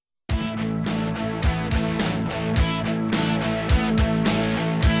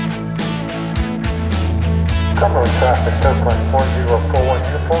Cumberland traffic, airplane 4041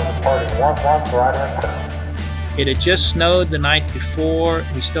 uniform, departing 11 right in town. It had just snowed the night before.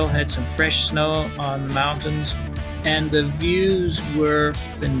 We still had some fresh snow on the mountains, and the views were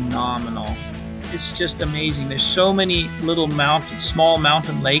phenomenal. It's just amazing. There's so many little small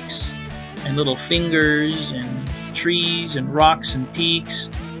mountain lakes and little fingers and trees and rocks and peaks.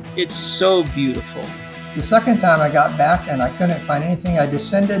 It's so beautiful. The second time I got back and I couldn't find anything, I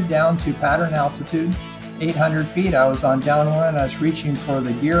descended down to pattern altitude, 800 feet. I was on downwind and I was reaching for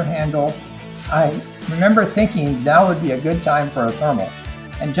the gear handle. I remember thinking that would be a good time for a thermal.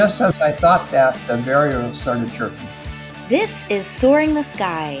 And just as I thought that, the Vario started chirping. This is Soaring the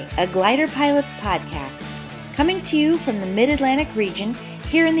Sky, a glider pilot's podcast, coming to you from the Mid-Atlantic region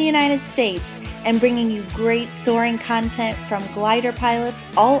here in the United States and bringing you great soaring content from glider pilots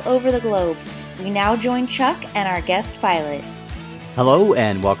all over the globe. We now join Chuck and our guest pilot. Hello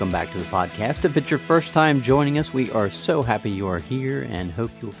and welcome back to the podcast. If it's your first time joining us, we are so happy you are here and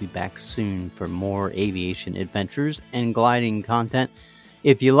hope you'll be back soon for more aviation adventures and gliding content.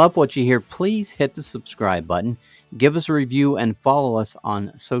 If you love what you hear, please hit the subscribe button, give us a review, and follow us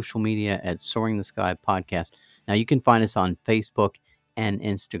on social media at Soaring the Sky Podcast. Now, you can find us on Facebook and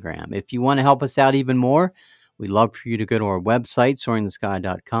Instagram. If you want to help us out even more, we'd love for you to go to our website,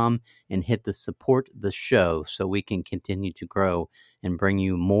 soaringthesky.com, and hit the support the show so we can continue to grow and bring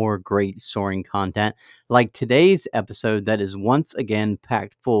you more great soaring content like today's episode that is once again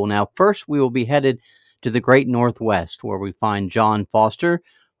packed full. Now, first, we will be headed to the Great Northwest, where we find John Foster,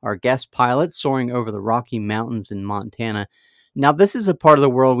 our guest pilot, soaring over the Rocky Mountains in Montana. Now, this is a part of the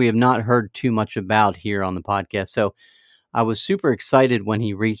world we have not heard too much about here on the podcast, so I was super excited when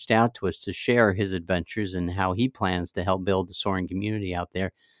he reached out to us to share his adventures and how he plans to help build the soaring community out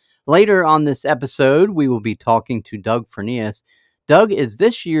there. Later on this episode, we will be talking to Doug Furnias. Doug is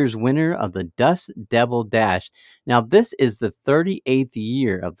this year's winner of the Dust Devil Dash. Now, this is the 38th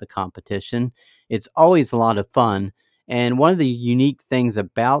year of the competition. It's always a lot of fun. And one of the unique things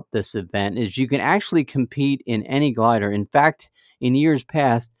about this event is you can actually compete in any glider. In fact, in years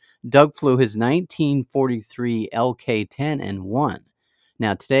past, Doug flew his 1943 LK-10 and won.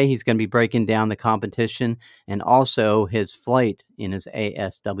 Now, today he's going to be breaking down the competition and also his flight in his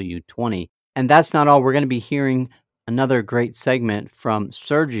ASW-20. And that's not all. We're going to be hearing another great segment from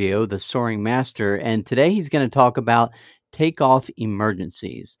Sergio, the soaring master. And today he's going to talk about takeoff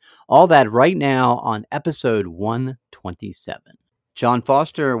emergencies. All that right now on episode 127. John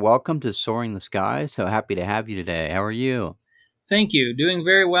Foster, welcome to Soaring the Sky. So happy to have you today. How are you? Thank you. Doing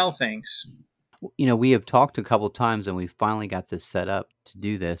very well, thanks. You know, we have talked a couple times and we finally got this set up to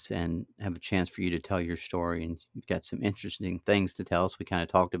do this and have a chance for you to tell your story. And you've got some interesting things to tell us. We kind of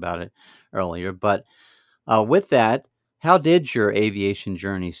talked about it earlier. But with that, how did your aviation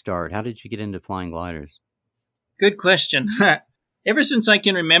journey start? How did you get into flying gliders? Good question. Ever since I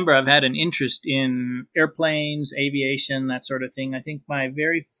can remember, I've had an interest in airplanes, aviation, that sort of thing. I think my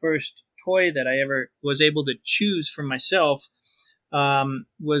very first toy that I ever was able to choose for myself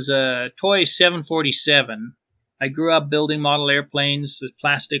was a toy 747. I grew up building model airplanes, the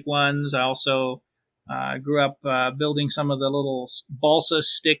plastic ones. I also grew up building some of the little balsa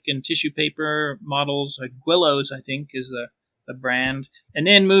stick and tissue paper models. Guillows, I think, is the brand. And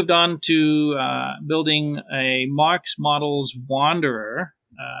then moved on to building a Marx Models Wanderer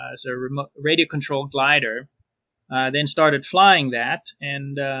as a remote radio-controlled glider. Then started flying that.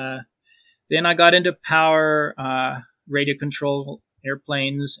 And then I got into power radio control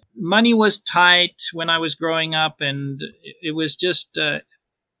airplanes. Money was tight when I was growing up, and it was just,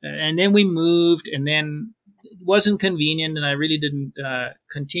 and then we moved, and then it wasn't convenient, and I really didn't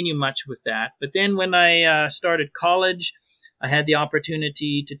continue much with that. But then when I started college, I had the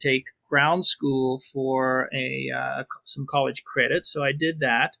opportunity to take ground school for some college credits, so I did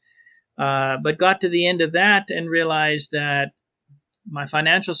that. But got to the end of that and realized that my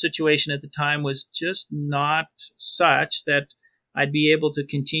financial situation at the time was just not such that I'd be able to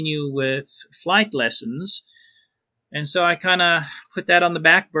continue with flight lessons. And so I kind of put that on the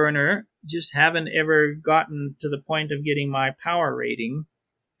back burner, just haven't ever gotten to the point of getting my power rating.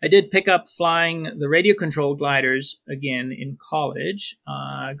 I did pick up flying the radio-controlled gliders again in college.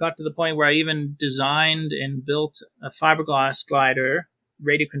 I got to the point where I even designed and built a fiberglass glider,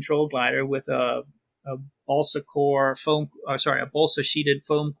 radio-controlled glider with a balsa sheeted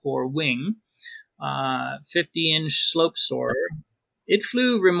foam core wing, 50-inch slope soarer. It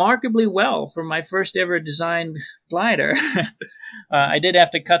flew remarkably well for my first ever designed glider. I did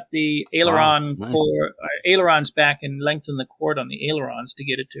have to cut the aileron ailerons back and lengthen the cord on the ailerons to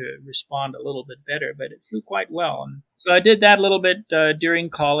get it to respond a little bit better, but it flew quite well. And so I did that a little bit during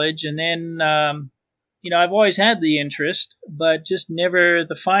college, and then I've always had the interest, but just never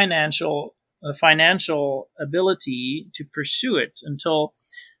the financial ability to pursue it until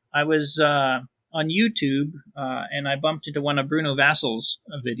I was on YouTube, and I bumped into one of Bruno Vassel's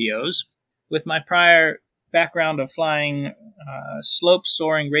videos. With my prior background of flying slope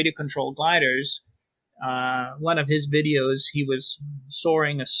soaring radio control gliders, one of his videos, he was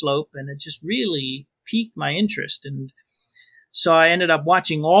soaring a slope, and it just really piqued my interest. And so I ended up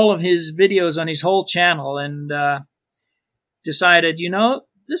watching all of his videos on his whole channel and decided,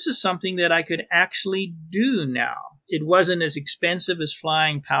 this is something that I could actually do now. It wasn't as expensive as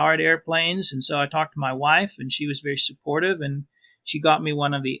flying powered airplanes. And so I talked to my wife, and she was very supportive, and she got me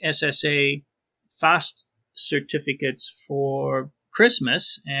one of the SSA FAST certificates for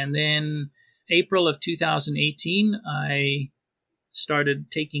Christmas. And then April of 2018, I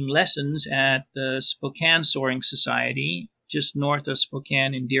started taking lessons at the Spokane Soaring Society, just north of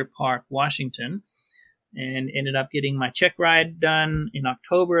Spokane in Deer Park, Washington, and ended up getting my check ride done in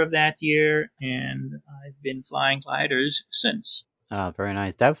October of that year, and I've been flying gliders since. Very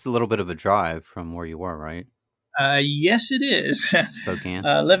nice. That was a little bit of a drive from where you were, right? Yes, it is. Spokane.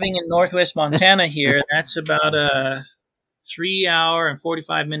 Living in northwest Montana here, that's about a 3 hour and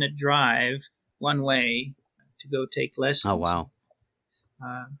 45-minute drive one way to go take lessons. Oh, wow.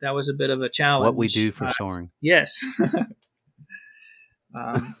 That was a bit of a challenge. What we do for soaring. Yes.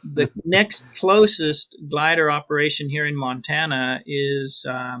 The next closest glider operation here in Montana is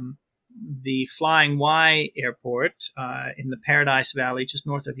the Flying Y Airport in the Paradise Valley, just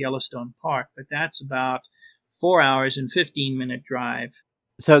north of Yellowstone Park. But that's about 4 hours and 15-minute drive.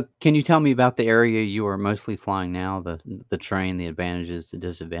 So can you tell me about the area you are mostly flying now, the terrain, the advantages, the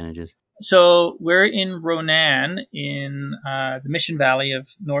disadvantages? So we're in Ronan in the Mission Valley of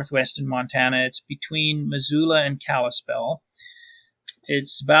northwestern Montana. It's between Missoula and Kalispell.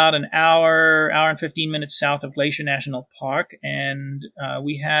 It's about an hour and 15 minutes south of Glacier National Park, and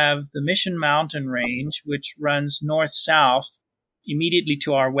we have the Mission Mountain Range, which runs north-south immediately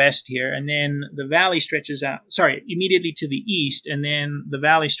to our west here, and then the valley stretches out, immediately to the east, and then the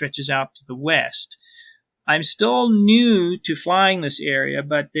valley stretches out to the west. I'm still new to flying this area,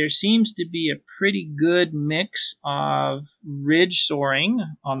 but there seems to be a pretty good mix of ridge soaring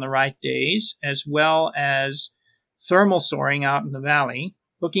on the right days, as well as thermal soaring out in the valley.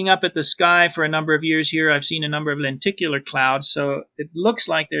 Looking up at the sky for a number of years here, I've seen a number of lenticular clouds, so it looks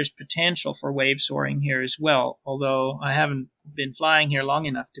like there's potential for wave soaring here as well, although I haven't been flying here long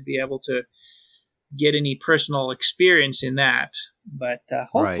enough to be able to get any personal experience in that. But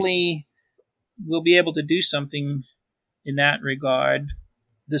hopefully we'll be able to do something in that regard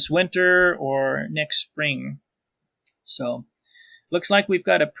this winter or next spring. So looks like we've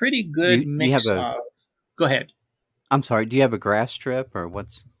got a pretty good mix of... Go ahead. I'm sorry, do you have a grass strip, or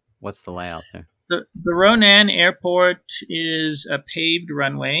what's the layout there? The Ronan Airport is a paved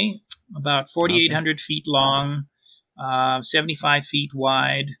runway, about 4,800 feet long, 75 feet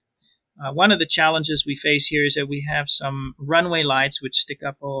wide. One of the challenges we face here is that we have some runway lights which stick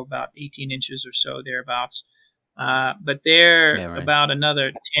up about 18 inches or so, thereabouts. But they're about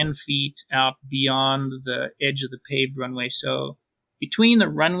another 10 feet out beyond the edge of the paved runway. So between the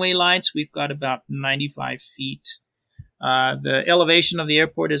runway lights, we've got about 95 feet. The elevation of the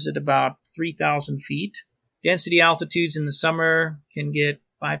airport is at about 3,000 feet. Density altitudes in the summer can get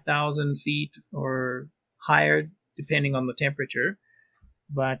 5,000 feet or higher, depending on the temperature.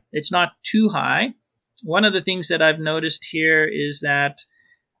 But it's not too high. One of the things that I've noticed here is that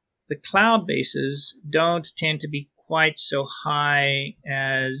the cloud bases don't tend to be quite so high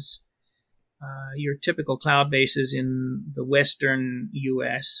as your typical cloud bases in the western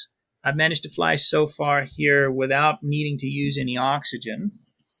U.S. I've managed to fly so far here without needing to use any oxygen.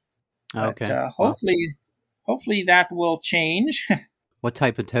 Okay. But, hopefully that will change. What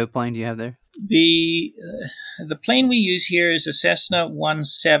type of tow plane do you have there? The plane we use here is a Cessna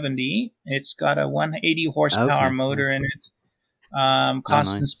 170. It's got a 180 horsepower motor in it,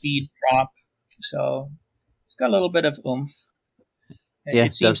 constant speed prop. So it's got a little bit of oomph.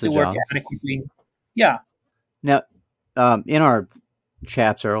 It seems to work adequately. Yeah. Now, in our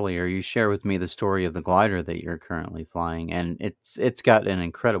chats earlier, you shared with me the story of the glider that you're currently flying, and it's got an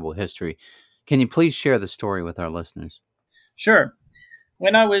incredible history. Can you please share the story with our listeners? Sure.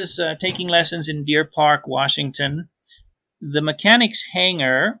 When I was taking lessons in Deer Park, Washington, the mechanic's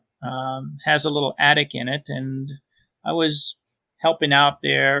hangar has a little attic in it, and I was helping out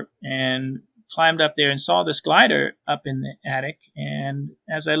there and climbed up there and saw this glider up in the attic, and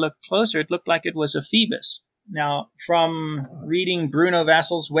as I looked closer, it looked like it was a Phoebus. Now, from reading Bruno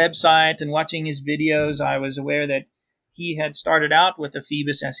Vassel's website and watching his videos, I was aware that he had started out with a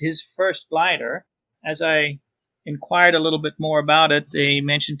Phoebus as his first glider. as I inquired a little bit more about it, they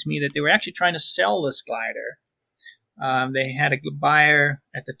mentioned to me that they were actually trying to sell this glider. They had a buyer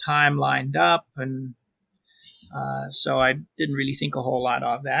at the time lined up, and so I didn't really think a whole lot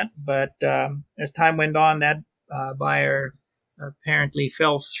of that. But as time went on, that buyer apparently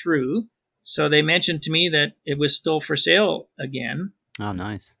fell through. So they mentioned to me that it was still for sale again. Oh,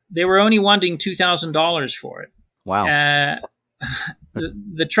 nice. They were only wanting $2,000 for it. Wow.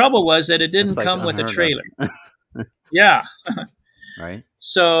 The trouble was that it didn't come with a trailer. Yeah. Right.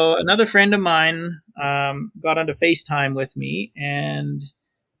 So another friend of mine got onto FaceTime with me and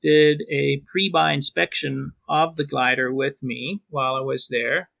did a pre-buy inspection of the glider with me while I was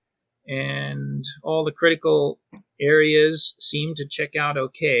there. And all the critical areas seemed to check out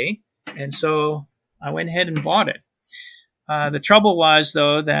okay. And so I went ahead and bought it. The trouble was,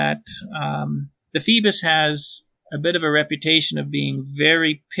 though, that the Phoebus has a bit of a reputation of being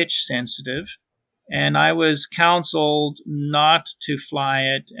very pitch sensitive. And I was counseled not to fly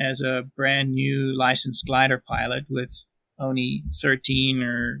it as a brand new licensed glider pilot with only 13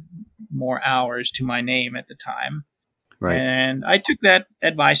 or more hours to my name at the time. Right. And I took that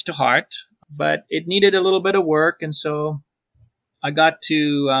advice to heart, but it needed a little bit of work. And so I got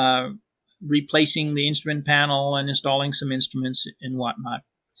to replacing the instrument panel and installing some instruments and whatnot.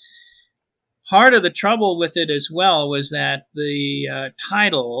 Part of the trouble with it as well was that the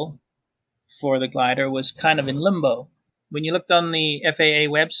title for the glider was kind of in limbo. When you looked on the FAA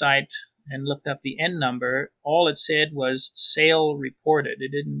website and looked up the N number, all it said was sale reported.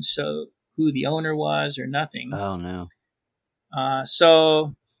 It didn't show who the owner was or nothing. Oh, no.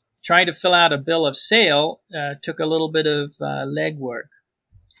 So trying to fill out a bill of sale took a little bit of legwork.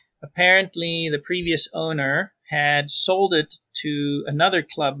 Apparently, the previous owner had sold it to another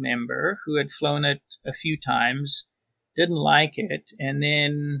club member who had flown it a few times, didn't like it, and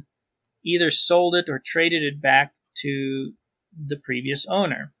then either sold it or traded it back to the previous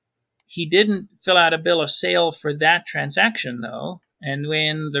owner. He didn't fill out a bill of sale for that transaction, though, and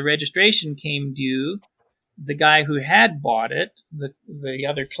when the registration came due, the guy who had bought it, the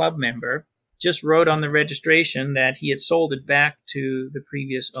other club member, just wrote on the registration that he had sold it back to the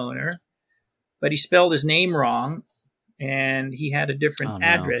previous owner, but he spelled his name wrong, and he had a different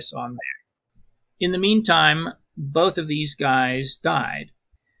address on there. In the meantime, both of these guys died.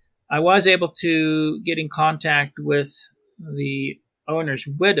 I was able to get in contact with the owner's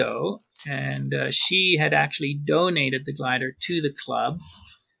widow, and she had actually donated the glider to the club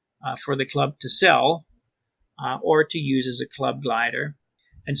for the club to sell or to use as a club glider.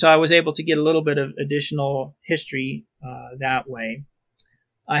 And so I was able to get a little bit of additional history that way.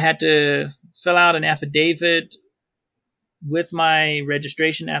 I had to fill out an affidavit with my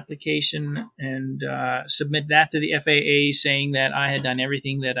registration application and submit that to the FAA, saying that I had done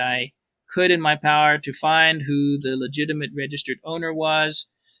everything that I could in my power to find who the legitimate registered owner was,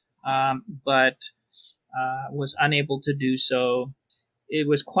 but was unable to do so. It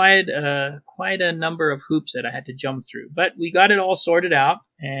was quite a number of hoops that I had to jump through, but we got it all sorted out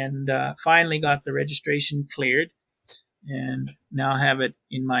and finally got the registration cleared, and now have it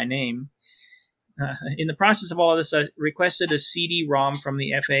in my name. In the process of all of this, I requested a CD-ROM from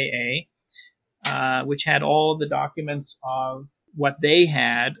the FAA, which had all of the documents of what they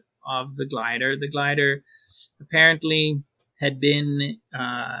had of the glider. The glider apparently had been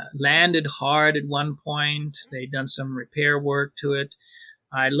landed hard at one point. They'd done some repair work to it.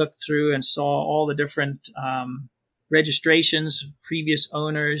 I looked through and saw all the different registrations of previous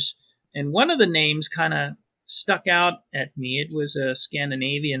owners, and one of the names kind of stuck out at me. It was a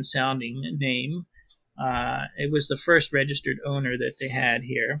Scandinavian sounding name. It was the first registered owner that they had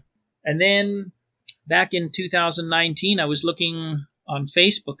here. And then back in 2019, I was looking on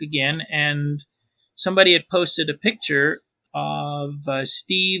Facebook again, and somebody had posted a picture of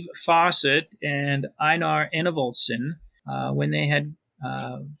Steve Fawcett and Einar Enevoldsen when they had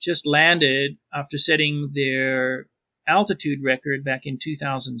just landed after setting their altitude record back in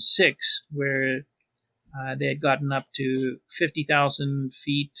 2006, where they had gotten up to 50,000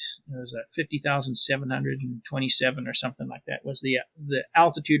 feet. It was 50,727 or something like that was the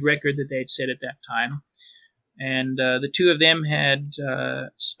altitude record that they had set at that time. And the two of them had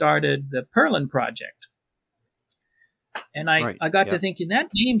started the Perlin project. And I got to thinking, that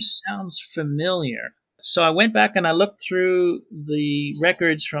name sounds familiar. So I went back and I looked through the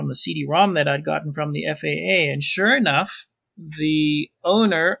records from the CD-ROM that I'd gotten from the FAA. And sure enough, the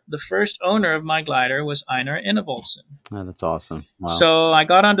first owner of my glider was Einar Enevoldsen. Oh, that's awesome. Wow. So I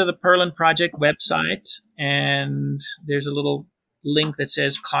got onto the Perlin project website, and there's a little link that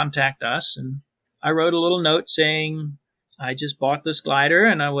says contact us. And I wrote a little note saying I just bought this glider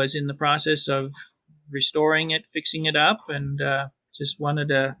and I was in the process of restoring it, fixing it up, and just wanted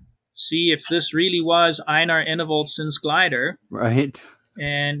to see if this really was Einar Enevoldsen's glider. Right.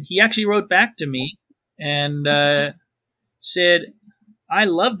 And he actually wrote back to me and said, I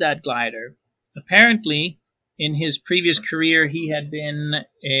love that glider. Apparently, in his previous career, he had been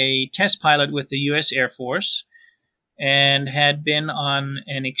a test pilot with the U.S. Air Force and had been on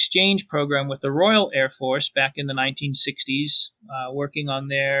an exchange program with the Royal Air Force back in the 1960s, working on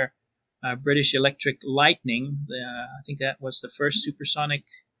their British Electric Lightning. I think that was the first supersonic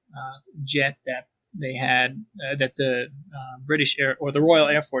jet that they had, that the British Air or the Royal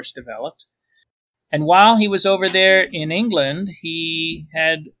Air Force developed. And while he was over there in England, he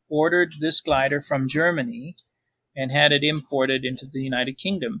had ordered this glider from Germany and had it imported into the United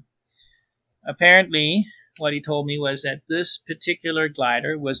Kingdom. Apparently, what he told me was that this particular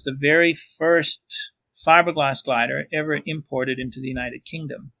glider was the very first fiberglass glider ever imported into the United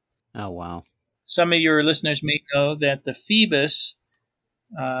Kingdom. Oh, wow. Some of your listeners may know that the Phoebus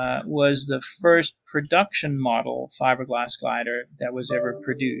was the first production model fiberglass glider that was ever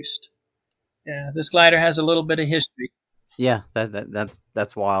produced. Yeah, this glider has a little bit of history. Yeah,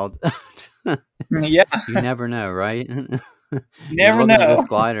 that's wild. Yeah. You never know, right? Never know. At know. this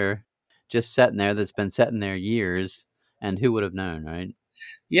glider just sitting there that's been sitting there years, and who would have known, right?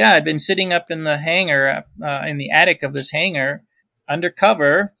 Yeah, I'd been sitting up in the hangar, in the attic of this hangar,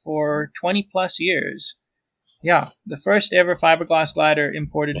 undercover for 20 plus years. Yeah, the first ever fiberglass glider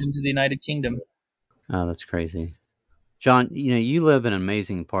imported into the United Kingdom. Oh, that's crazy. John, you live in an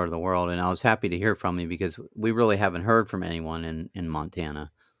amazing part of the world, and I was happy to hear from you because we really haven't heard from anyone in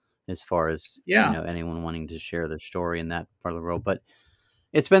Montana as far as anyone wanting to share their story in that part of the world. But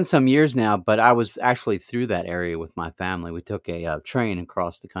it's been some years now, but I was actually through that area with my family. We took a train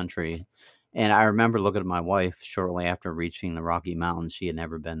across the country, and I remember looking at my wife shortly after reaching the Rocky Mountains. She had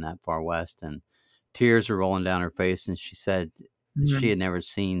never been that far west, and tears were rolling down her face, and she said she had never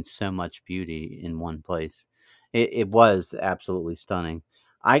seen so much beauty in one place. It was absolutely stunning.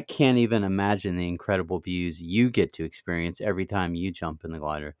 I can't even imagine the incredible views you get to experience every time you jump in the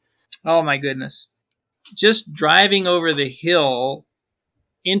glider. Oh, my goodness. Just driving over the hill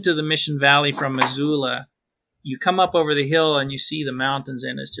into the Mission Valley from Missoula, you come up over the hill and you see the mountains,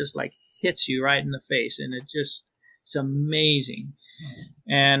 and it's just like hits you right in the face, and it's amazing.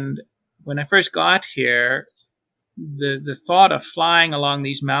 And when I first got here, the thought of flying along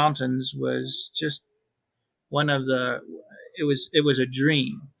these mountains was just it was a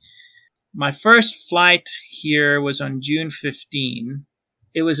dream. My first flight here was on June 15.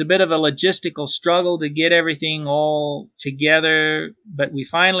 It was a bit of a logistical struggle to get everything all together, but we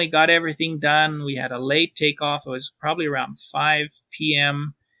finally got everything done. We had a late takeoff. It was probably around 5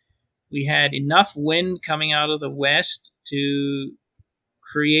 p.m. We had enough wind coming out of the west to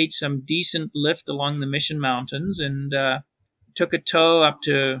create some decent lift along the Mission Mountains, and took a tow up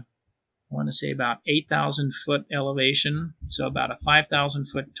to, I want to say, about 8,000 foot elevation, so about a 5,000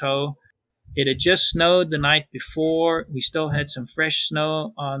 foot tow. It had just snowed the night before. We still had some fresh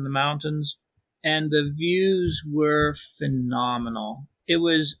snow on the mountains, and the views were phenomenal. It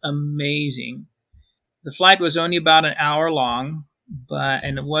was amazing. The flight was only about an hour long,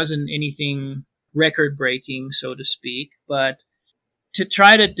 and it wasn't anything record-breaking, so to speak, but to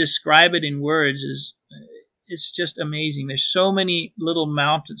try to describe it in words it's just amazing. There's so many little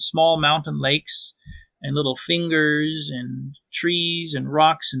small mountain lakes and little fingers and trees and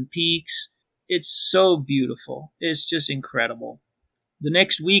rocks and peaks. It's so beautiful. It's just incredible. The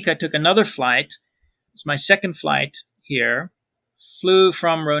next week I took another flight. It's my second flight here. Flew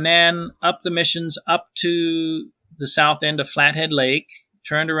from Ronan up the Missions up to the south end of Flathead Lake.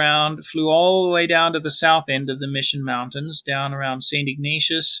 Turned around, flew all the way down to the south end of the Mission Mountains, down around St.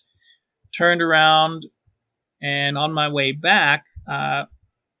 Ignatius. Turned around, and on my way back,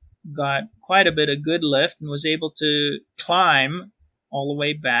 got quite a bit of good lift and was able to climb all the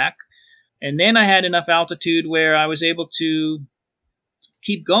way back. And then I had enough altitude where I was able to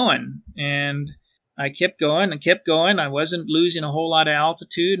keep going. And I kept going and kept going. I wasn't losing a whole lot of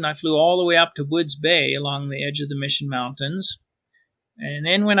altitude, and I flew all the way up to Woods Bay along the edge of the Mission Mountains. And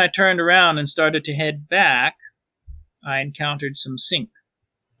then when I turned around and started to head back, I encountered some sink.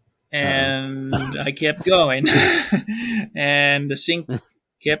 And I kept going. And the sink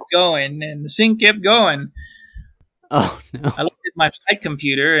kept going, and the sink kept going. Oh, no. I looked at my flight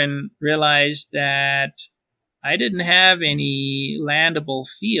computer and realized that I didn't have any landable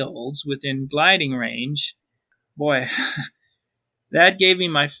fields within gliding range. Boy, that gave me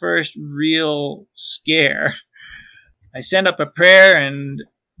my first real scare. I sent up a prayer, and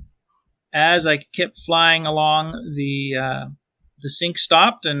as I kept flying along the the sink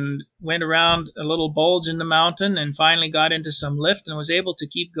stopped and went around a little bulge in the mountain and finally got into some lift and was able to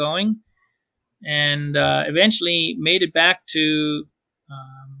keep going, and eventually made it back to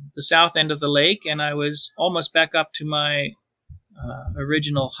the south end of the lake, and I was almost back up to my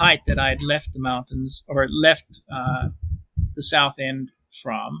original height that I had left the mountains, or left the south end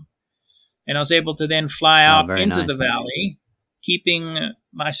from. And I was able to then fly out into the valley, keeping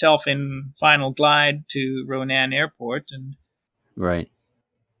myself in final glide to Ronan Airport. And right.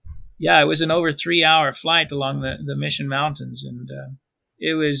 Yeah, it was an over 3-hour flight along the Mission Mountains, and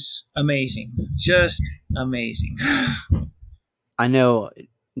it was amazing, just amazing. I know,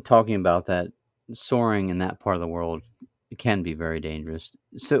 talking about that, soaring in that part of the world, it can be very dangerous.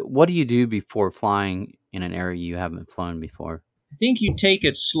 So what do you do before flying in an area you haven't flown before? I think you take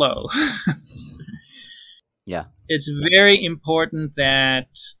it slow. Yeah. It's very important that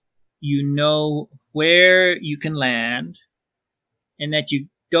you know where you can land and that you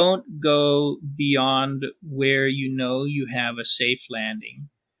don't go beyond where you know you have a safe landing.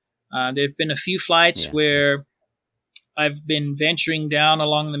 There have been a few flights where I've been venturing down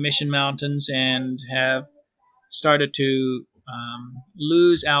along the Mission Mountains and have started to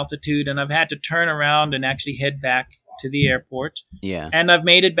lose altitude, and I've had to turn around and actually head back to the airport. Yeah. And I've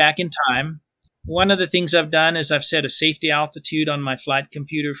made it back in time. One of the things I've done is I've set a safety altitude on my flight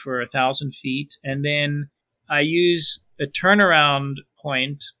computer for 1,000 feet, and then I use a turnaround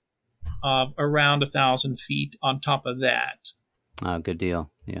point of around 1,000 feet on top of that. Oh, good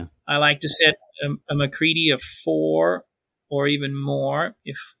deal. Yeah. I like to set a McCready of 4 or even more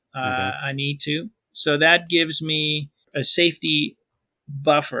if I need to. So that gives me a safety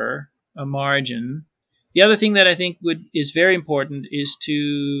buffer, a margin. The other thing that I think is very important is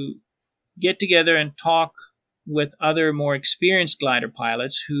to get together and talk with other more experienced glider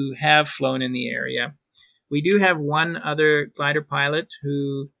pilots who have flown in the area. We do have one other glider pilot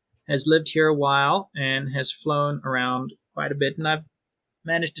who has lived here a while and has flown around quite a bit, and I've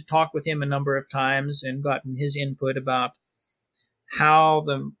managed to talk with him a number of times and gotten his input about how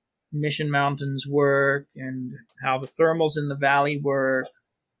the Mission Mountains work and how the thermals in the valley work.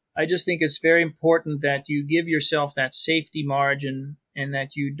 I just think it's very important that you give yourself that safety margin and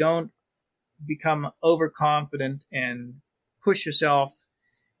that you don't become overconfident and push yourself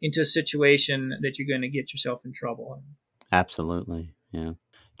into a situation that you're going to get yourself in trouble. Absolutely. Yeah.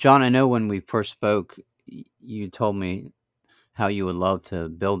 John, I know when we first spoke, you told me how you would love to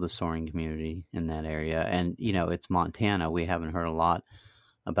build a soaring community in that area. And, it's Montana. We haven't heard a lot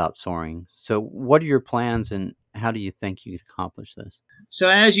about soaring. So what are your plans and how do you think you could accomplish this? So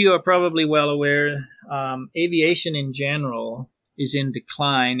as you are probably well aware, aviation in general is in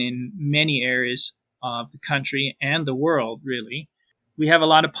decline in many areas of the country and the world, really. We have a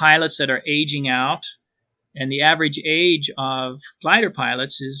lot of pilots that are aging out, and the average age of glider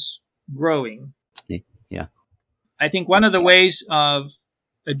pilots is growing. Yeah. I think one of the ways of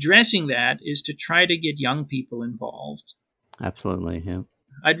addressing that is to try to get young people involved. Absolutely, yeah.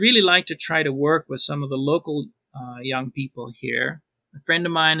 I'd really like to try to work with some of the local young people here. A friend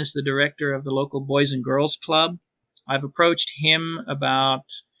of mine is the director of the local Boys and Girls Club. I've approached him about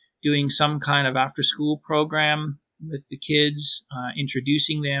doing some kind of after-school program with the kids,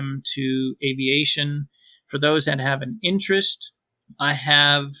 introducing them to aviation. For those that have an interest, I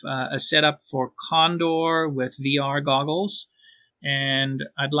have a setup for Condor with VR goggles, and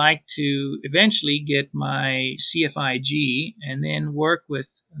I'd like to eventually get my CFIG and then work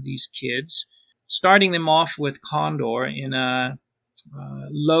with these kids, starting them off with Condor in a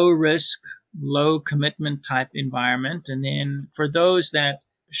low-risk, low-commitment type environment. And then for those that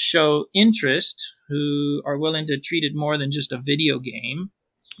show interest, who are willing to treat it more than just a video game,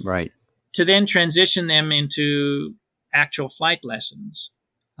 right, to then transition them into actual flight lessons.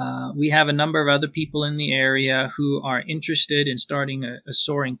 We have a number of other people in the area who are interested in starting a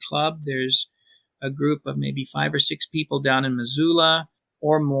soaring club. There's a group of maybe 5 or 6 people down in Missoula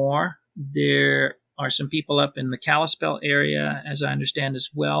or more. There are some people up in the Kalispell area, as I understand as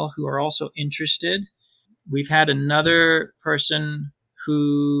well, who are also interested. We've had another person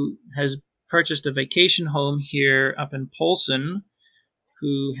who has purchased a vacation home here up in Polson,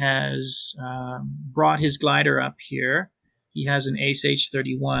 who has brought his glider up here. He has an Ace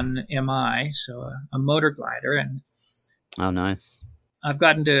H31 MI, so a motor glider. And oh, nice. I've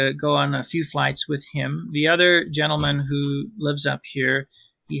gotten to go on a few flights with him. The other gentleman who lives up here,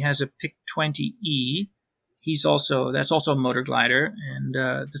 he has a PIC 20E. That's also a motor glider. And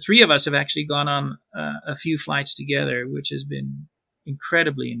the three of us have actually gone on a few flights together, which has been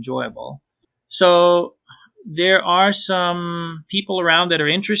incredibly enjoyable. So there are some people around that are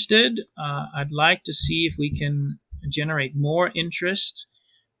interested. I'd like to see if we can generate more interest.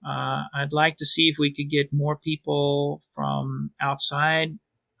 I'd like to see if we could get more people from outside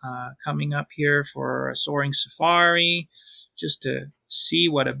coming up here for a soaring safari, just to see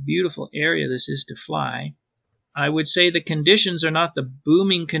what a beautiful area this is to fly. I would say the conditions are not the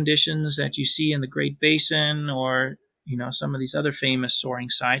booming conditions that you see in the Great Basin or, some of these other famous soaring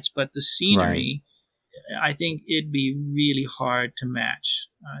sites, but the scenery, I think it'd be really hard to match.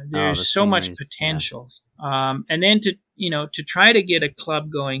 There's so much potential. Yeah. And then to try to get a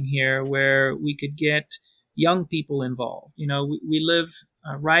club going here where we could get young people involved. We live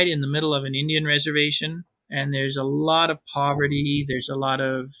right in the middle of an Indian reservation, and there's a lot of poverty. There's a lot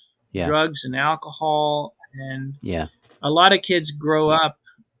of drugs and alcohol, and a lot of kids grow up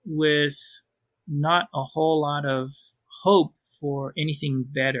with not a whole lot of hope for anything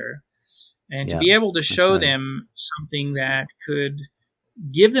better. And to be able to show them something that could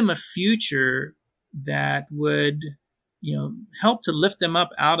give them a future that would, help to lift them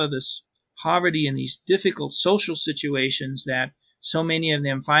up out of this poverty and these difficult social situations that so many of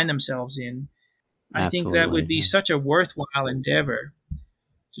them find themselves in. I think that would be such a worthwhile endeavor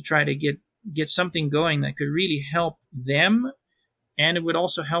to try to get something going that could really help them, and it would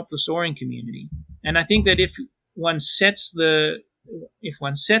also help the soaring community. And I think that if one sets the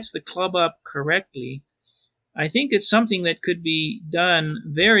club up correctly, I think it's something that could be done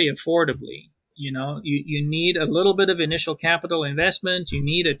very affordably. You need a little bit of initial capital investment. You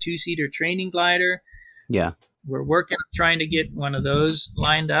need a 2-seater training glider. Yeah. We're working on trying to get one of those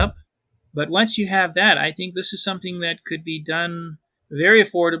lined up. But once you have that, I think this is something that could be done very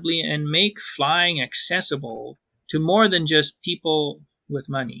affordably and make flying accessible to more than just people with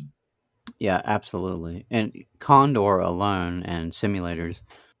money. Yeah, absolutely. And Condor alone and simulators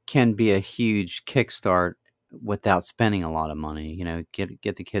can be a huge kickstart without spending a lot of money.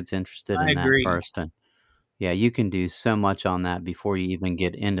 Get the kids interested in that first. And you can do so much on that before you even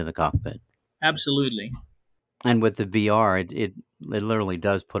get into the cockpit. Absolutely. And with the VR, it literally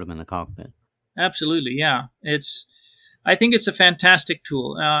does put them in the cockpit. Absolutely, yeah. I think it's a fantastic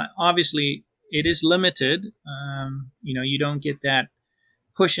tool. Obviously, it is limited. You don't get that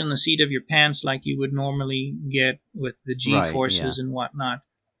push in the seat of your pants like you would normally get with the G-forces and whatnot.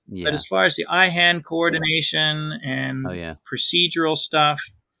 Yeah. But as far as the eye-hand coordination and procedural stuff,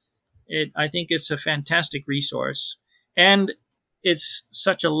 I think it's a fantastic resource. And it's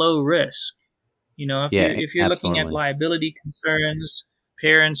such a low risk. If you're looking at liability concerns,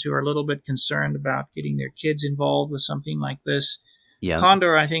 parents who are a little bit concerned about getting their kids involved with something like this,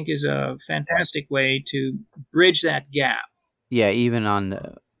 Condor, I think, is a fantastic way to bridge that gap. Yeah, even on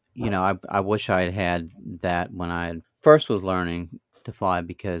the, I wish I had that when I first was learning to fly,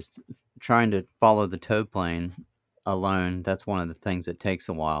 because trying to follow the tow plane alone, that's one of the things that takes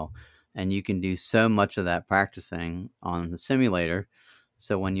a while. And you can do so much of that practicing on the simulator.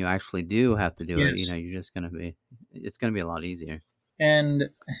 So when you actually do have to do it, you're just it's going to be a lot easier. And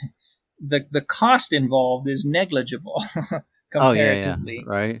the cost involved is negligible comparatively.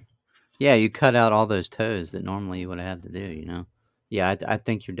 Right. Yeah, you cut out all those tows that normally you would have had to do, Yeah, I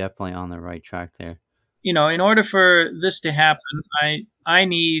think you're definitely on the right track there. In order for this to happen, I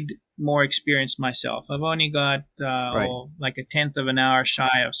need more experience myself. I've only got like a tenth of an hour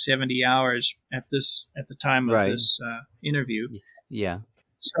shy of 70 hours at the time of this interview. Yeah.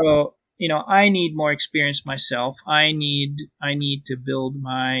 So, I need more experience myself. I need to build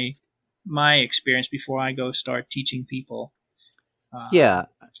my experience before I go start teaching people. I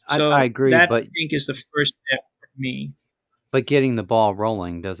agree. That, but I think, is the first step for me. But getting the ball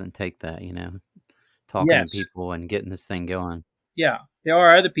rolling doesn't take that, talking to people and getting this thing going. Yeah, there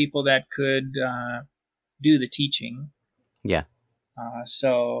are other people that could do the teaching. Yeah.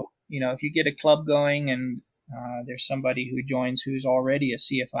 So, if you get a club going and there's somebody who joins who's already a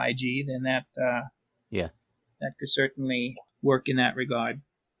CFIG, then that could certainly work in that regard.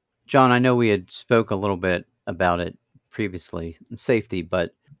 John, I know we had spoke a little bit about it previously, safety,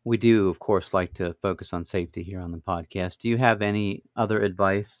 but we do, of course, like to focus on safety here on the podcast. Do you have any other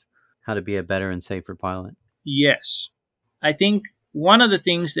advice how to be a better and safer pilot? Yes. I think one of the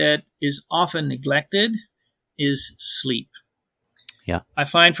things that is often neglected is sleep. Yeah. I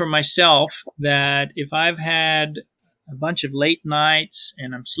find for myself that if I've had a bunch of late nights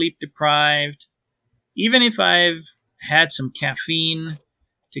and I'm sleep deprived, even if I've had some caffeine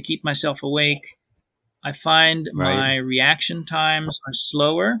to keep myself awake, I find my reaction times are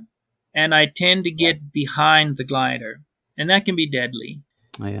slower, and I tend to get behind the glider, and that can be deadly.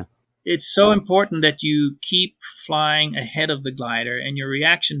 Oh, yeah. It's so important that you keep flying ahead of the glider, and your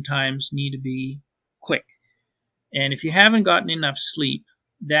reaction times need to be quick. And if you haven't gotten enough sleep,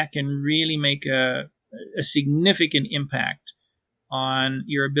 that can really make a a significant impact on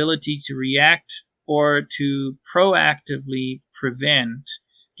your ability to react or to proactively prevent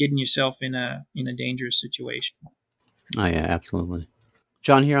getting yourself in a dangerous situation. Oh, yeah, absolutely.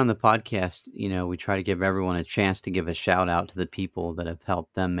 John, here on the podcast, we try to give everyone a chance to give a shout out to the people that have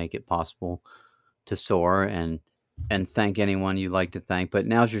helped them make it possible to soar, and thank anyone you'd like to thank. But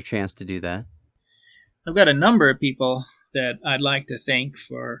now's your chance to do that. I've got a number of people that I'd like to thank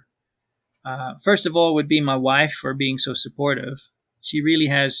for. First of all would be my wife for being so supportive. She really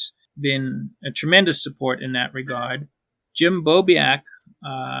has been a tremendous support in that regard. Jim Bobiak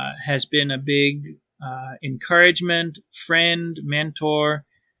has been a big encouragement, friend, mentor.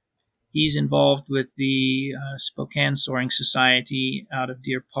 He's involved with the Spokane Soaring Society out of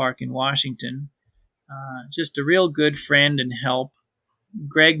Deer Park in Washington. Just a real good friend and help.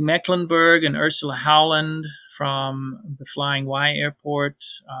 Greg Mecklenburg and Ursula Howland from the Flying Y Airport,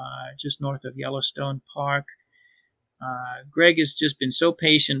 just north of Yellowstone Park. Greg has just been so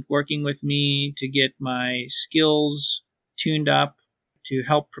patient working with me to get my skills tuned up to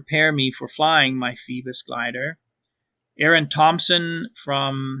help prepare me for flying my Phoebus glider. Aaron Thompson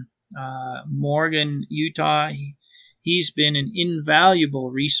from Morgan, Utah. He's been an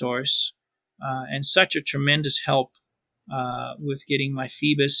invaluable resource and such a tremendous help with getting my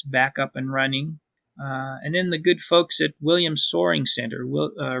Phoebus back up and running. And then the good folks at Williams Soaring Center,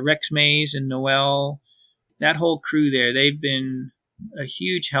 Rex Mays and Noel, that whole crew there, they've been a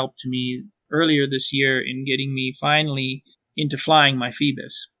huge help to me earlier this year in getting me finally into flying my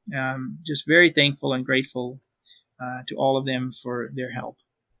Phoebus. Just very thankful and grateful to all of them for their help.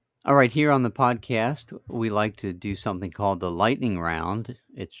 All right, here on the podcast, we like to do something called the lightning round.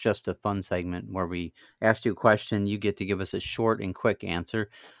 It's just a fun segment where we ask you a question. You get to give us a short and quick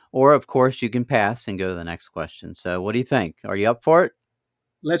answer. Or, of course, you can pass and go to the next question. So what do you think? Are you up for it?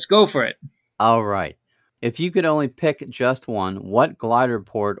 Let's go for it. All right. If you could only pick just one, what glider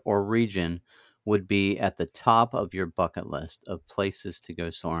port or region would be at the top of your bucket list of places to go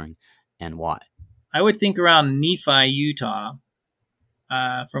soaring, and why? I would think around Nephi, Utah.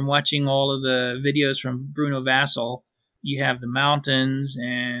 From watching all of the videos from Bruno Vassal, you have the mountains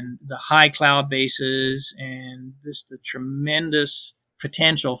and the high cloud bases and just the tremendous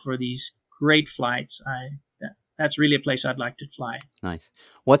potential for these great flights. That's really a place I'd like to fly. Nice.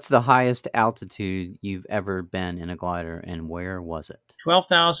 What's the highest altitude you've ever been in a glider, and where was it?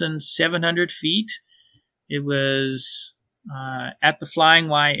 12,700 feet. It was at the Flying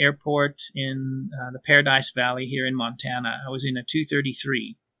Y Airport in the Paradise Valley here in Montana. I was in a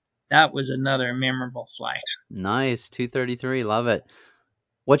 233. That was another memorable flight. Nice. 233. Love it.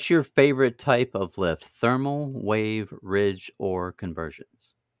 What's your favorite type of lift? Thermal, wave, ridge, or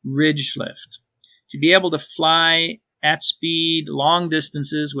conversions? Ridge lift. To be able to fly at speed, long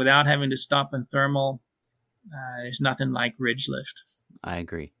distances without having to stop in thermal, there's nothing like ridge lift. I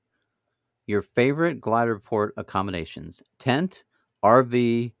agree. Your favorite glider port accommodations? Tent,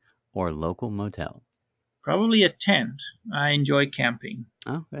 RV, or local motel? Probably a tent. I enjoy camping.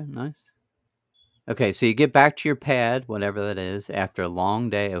 Okay, nice. Okay, so you get back to your pad, whatever that is, after a long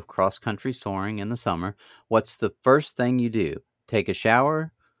day of cross-country soaring in the summer. What's the first thing you do? Take a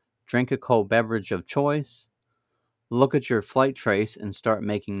shower? Drink a cold beverage of choice? Look at your flight trace and start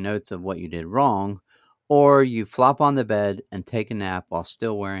making notes of what you did wrong? Or you flop on the bed and take a nap while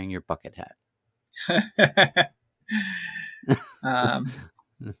still wearing your bucket hat?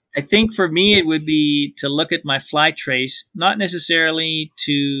 I think for me it would be to look at my flight trace, not necessarily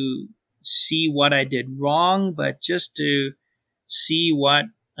to see what I did wrong, but just to see what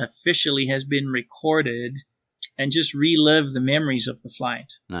officially has been recorded and just relive the memories of the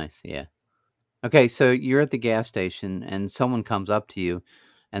flight. Nice, yeah. Okay, so you're at the gas station and someone comes up to you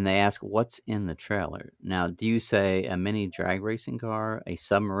and they ask, what's in the trailer? Now, do you say a mini drag racing car, a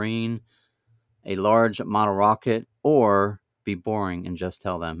submarine, a large model rocket, or be boring and just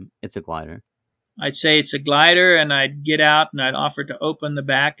tell them it's a glider? I'd say it's a glider, and I'd get out and I'd offer to open the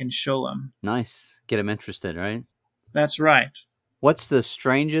back and show them. Nice. Get them interested, right? That's right. What's the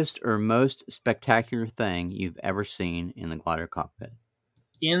strangest or most spectacular thing you've ever seen in the glider cockpit?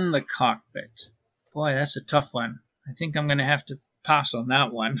 In the cockpit. Boy, that's a tough one. I think I'm going to have to pass on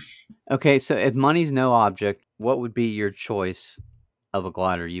that one. Okay, so if money's no object, what would be your choice of a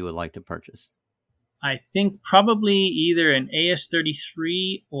glider you would like to purchase? I think probably either an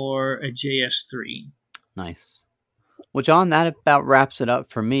AS-33 or a JS-3. Nice. Well, John, that about wraps it up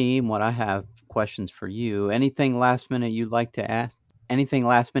for me and what I have questions for you. Anything last minute you'd like to add? Anything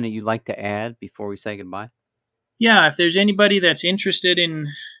last minute you'd like to add before we say goodbye? Yeah, if there's anybody that's interested in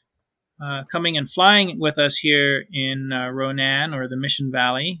coming and flying with us here in Ronan or the Mission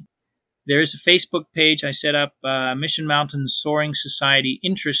Valley, There is a Facebook page I set up, Mission Mountains Soaring Society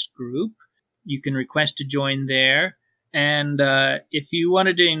Interest Group. You can request to join there. And if you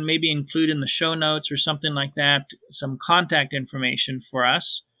wanted to maybe include in the show notes or something like that, some contact information for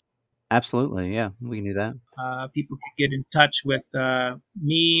us. Absolutely, yeah, we can do that. People could get in touch with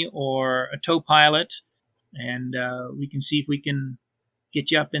me or a tow pilot, and we can see if we can get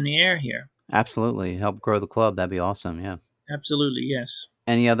you up in the air here. Absolutely, help grow the club. That'd be awesome, yeah. Absolutely, yes.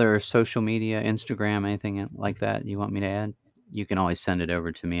 Any other social media, Instagram, anything like that you want me to add? You can always send it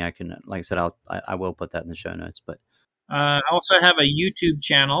over to me. I can, like I said, I will put that in the show notes, but... I also have a YouTube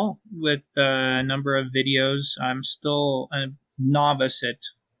channel with a number of videos. I'm still a novice at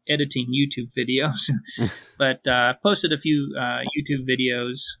editing YouTube videos, but I've posted a few YouTube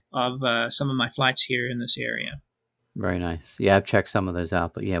videos of some of my flights here in this area. Very nice. Yeah, I've checked some of those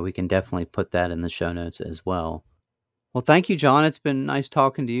out, but yeah, we can definitely put that in the show notes as well. Well, thank you, John. It's been nice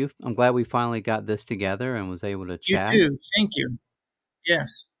talking to you. I'm glad we finally got this together and was able to chat. You too. Thank you.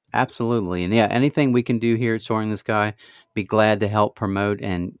 Yes. Absolutely. And yeah, anything we can do here at Soaring the Sky, be glad to help promote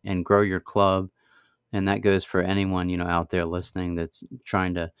and grow your club. And that goes for anyone, out there listening that's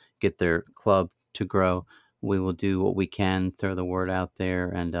trying to get their club to grow. We will do what we can, throw the word out there.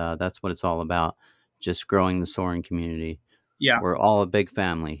 And that's what it's all about, just growing the soaring community. Yeah. We're all a big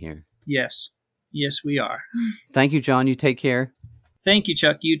family here. Yes. Yes, we are. Thank you, John. You take care. Thank you,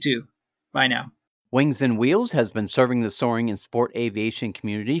 Chuck. You too. Bye now. Wings and Wheels has been serving the soaring and sport aviation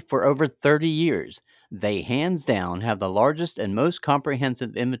community for over 30 years. They, hands down, have the largest and most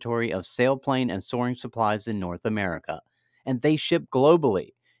comprehensive inventory of sailplane and soaring supplies in North America. And they ship globally.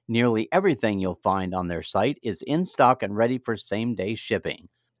 Nearly everything you'll find on their site is in stock and ready for same-day shipping.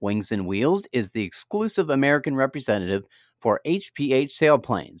 Wings and Wheels is the exclusive American representative for HPH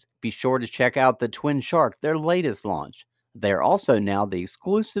sailplanes. Be sure to check out the Twin Shark, their latest launch. They are also now the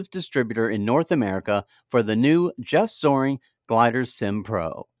exclusive distributor in North America for the new Just Soaring Glider Sim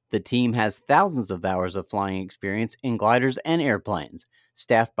Pro. The team has thousands of hours of flying experience in gliders and airplanes.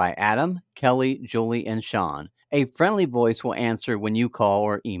 Staffed by Adam, Kelly, Julie, and Sean. A friendly voice will answer when you call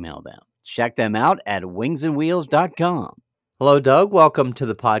or email them. Check them out at wingsandwheels.com. Hello, Doug. Welcome to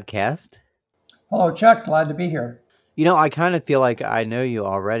the podcast. Hello, Chuck. Glad to be here. I kind of feel like I know you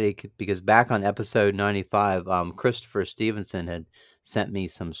already because back on episode 95, Christopher Stevenson had sent me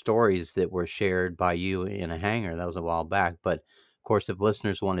some stories that were shared by you in a hangar. That was a while back. But, of course, if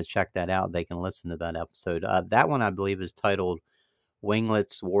listeners want to check that out, they can listen to that episode. That one, I believe, is titled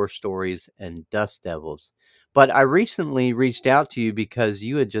Winglets, War Stories, and Dust Devils. But I recently reached out to you because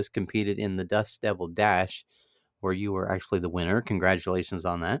you had just competed in the Dust Devil Dash, where you were actually the winner. Congratulations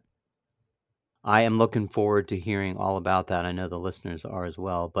on that. I am looking forward to hearing all about that. I know the listeners are as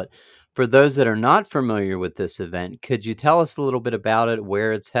well. But for those that are not familiar with this event, could you tell us a little bit about it,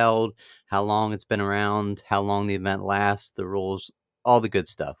 where it's held, how long it's been around, how long the event lasts, the rules, all the good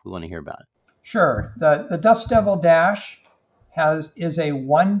stuff? We want to hear about it. Sure. The Dust Devil Dash is a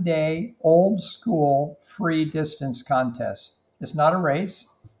one-day old school free distance contest. It's not a race.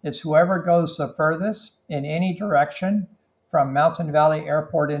 It's whoever goes the furthest in any direction from Mountain Valley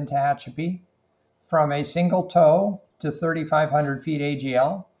Airport in Tehachapi, from a single tow to 3,500 feet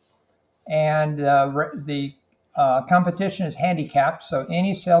AGL. And the competition is handicapped, so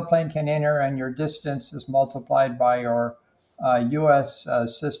any sailplane can enter and your distance is multiplied by your U.S.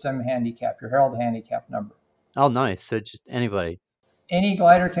 system handicap, your Herald handicap number. Oh, nice. So just anybody. Any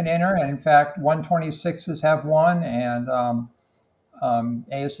glider can enter, and in fact, 126s have one, and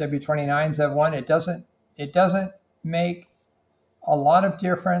ASW 29s have one. It doesn't make a lot of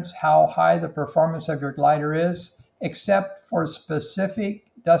difference how high the performance of your glider is, except for specific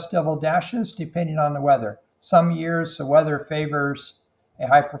Dust Devil dashes, depending on the weather. Some years the weather favors a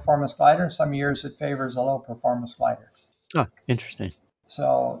high performance glider, some years it favors a low performance glider. Oh, interesting.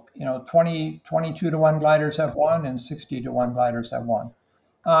 So, 22 to 1 gliders have one and 60 to 1 gliders have one.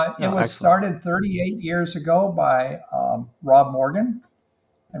 It was started 38 years ago by Rob Morgan,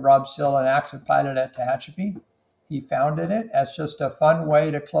 and Rob's still an active pilot at Tehachapi. He founded it as just a fun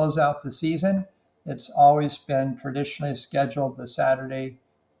way to close out the season. It's always been traditionally scheduled the Saturday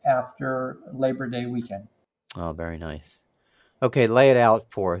after Labor Day weekend. Oh, very nice. Okay, lay it out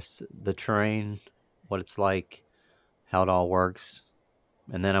for us. The terrain, what it's like, how it all works.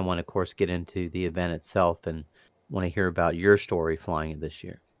 And then I want to, of course, get into the event itself and want to hear about your story flying it this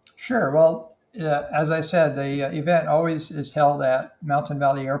year. Sure. Well, as I said, the event always is held at Mountain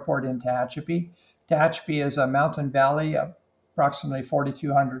Valley Airport in Tehachapi. Tehachapi is a mountain valley approximately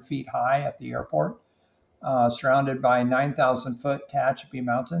 4,200 feet high at the airport, surrounded by 9,000-foot Tehachapi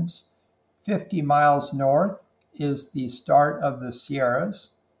Mountains. 50 miles north is the start of the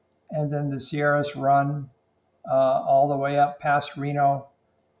Sierras, and then the Sierras run all the way up past Reno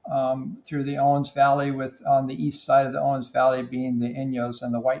through the Owens Valley, with on the east side of the Owens Valley being the Inyo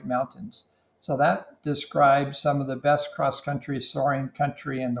and the White Mountains. So that describes some of the best cross-country soaring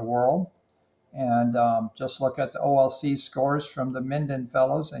country in the world. And just look at the OLC scores from the Minden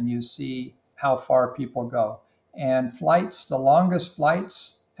Fellows, and you see how far people go. And flights, the longest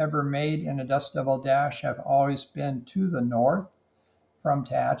flights ever made in a Dust Devil Dash have always been to the north from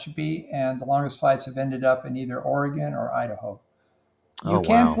Tehachapi, and the longest flights have ended up in either Oregon or Idaho. You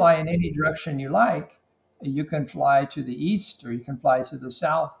can fly in any direction you like. You can fly to the east or you can fly to the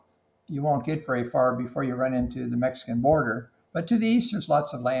south. You won't get very far before you run into the Mexican border. But to the east, there's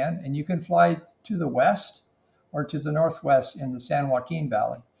lots of land, and you can fly to the west or to the northwest in the San Joaquin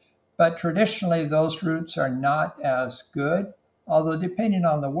Valley. But traditionally, those routes are not as good, although depending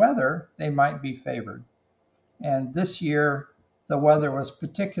on the weather, they might be favored. And this year, the weather was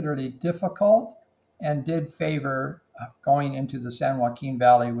particularly difficult and did favor going into the San Joaquin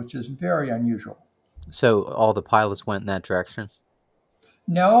Valley, which is very unusual. So all the pilots went in that direction?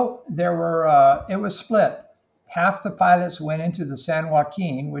 No, it was split. Half the pilots went into the San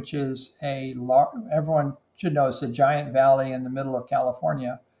Joaquin, which is everyone should know it's a giant valley in the middle of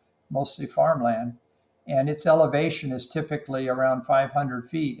California, mostly farmland. And its elevation is typically around 500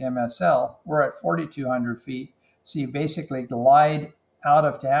 feet MSL. We're at 4,200 feet. So you basically glide out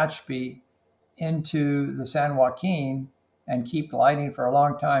of Tehachapi into the San Joaquin and keep gliding for a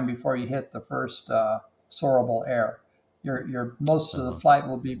long time before you hit the first soarable air. Your most of the flight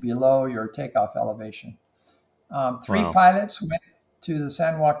will be below your takeoff elevation. Three pilots went to the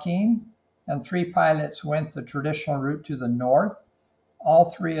San Joaquin, and 3 pilots went the traditional route to the north. All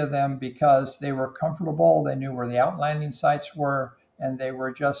 3 of them because they were comfortable, they knew where the outlanding sites were, and they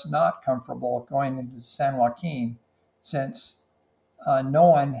were just not comfortable going into San Joaquin, since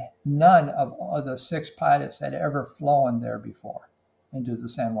none of the 6 pilots had ever flown there before into the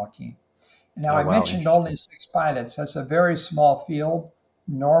San Joaquin. Now, I mentioned only 6 pilots. That's a very small field.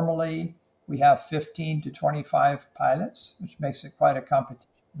 Normally, we have 15 to 25 pilots, which makes it quite a competition.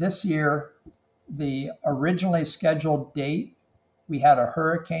 This year, the originally scheduled date, we had a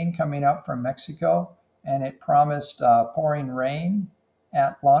hurricane coming up from Mexico, and it promised pouring rain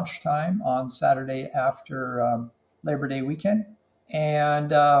at launch time on Saturday after Labor Day weekend.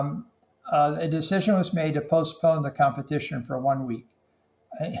 And a decision was made to postpone the competition for 1 week.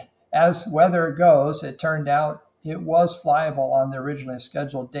 As weather goes, it turned out it was flyable on the originally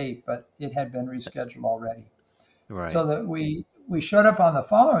scheduled date, but it had been rescheduled already. Right. So that we showed up on the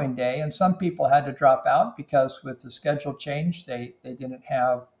following day, and some people had to drop out because with the schedule change, they didn't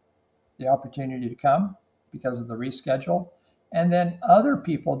have the opportunity to come because of the reschedule. And then other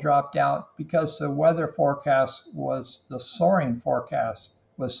people dropped out because the weather forecast the soaring forecast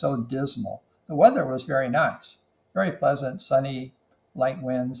was so dismal. The weather was very nice, very pleasant, sunny, light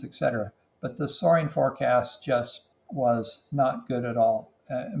winds, etc. But the soaring forecast just was not good at all,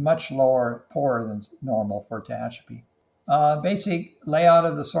 much poorer than normal for Tehachapi. Basic layout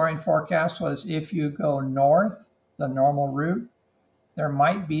of the soaring forecast was if you go north, the normal route, there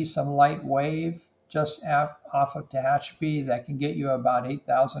might be some light wave just off of Tehachapi that can get you about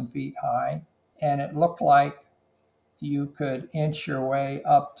 8,000 feet high. And it looked like you could inch your way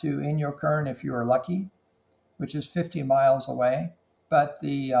up to Inyokern if you were lucky, which is 50 miles away. But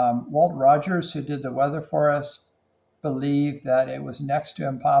the Walt Rogers, who did the weather for us, believed that it was next to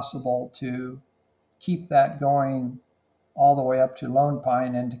impossible to keep that going all the way up to Lone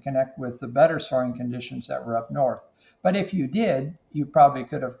Pine and to connect with the better soaring conditions that were up north. But if you did, you probably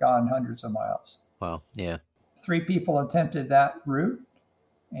could have gone hundreds of miles. Wow, yeah. 3 people attempted that route,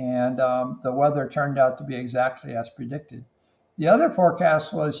 and the weather turned out to be exactly as predicted. The other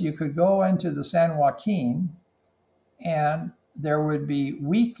forecast was you could go into the San Joaquin, and there would be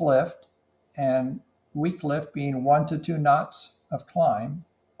weak lift, and weak lift being 1 to 2 knots of climb,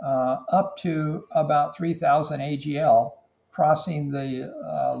 up to about 3,000 AGL, crossing the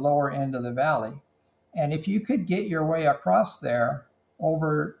lower end of the valley. And if you could get your way across there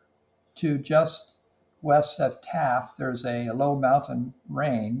over to just west of Taft, there's a low mountain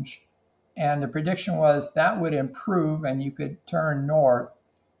range. And the prediction was that would improve and you could turn north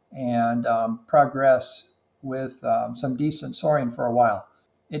and progress with some decent soaring for a while.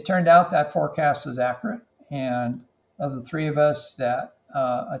 It turned out that forecast was accurate. And of the 3 of us that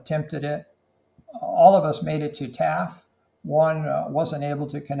attempted it, all of us made it to Taft. One wasn't able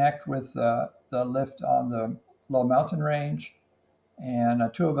to connect with the lift on the low mountain range. And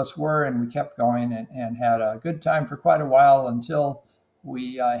 2 of us were, and we kept going and had a good time for quite a while until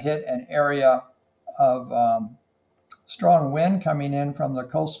we hit an area of strong wind coming in from the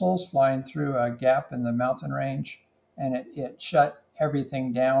coastals, flying through a gap in the mountain range, and it shut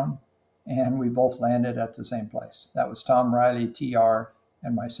everything down, and we both landed at the same place. That was Tom Riley, TR,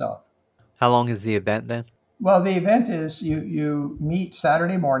 and myself. How long is the event then? Well, the event is you meet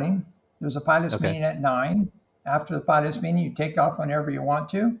Saturday morning. There's a pilot's Okay. meeting at 9. After the pilot's meeting, you take off whenever you want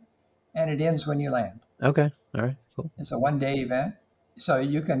to, and it ends when you land. Okay. All right. Cool. It's a one-day event. So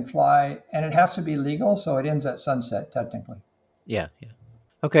you can fly, and it has to be legal, so it ends at sunset, technically. Yeah.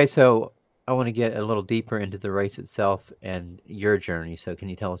 Okay, so I want to get a little deeper into the race itself and your journey. So can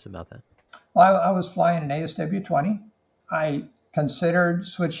you tell us about that? Well, I was flying an ASW-20. I considered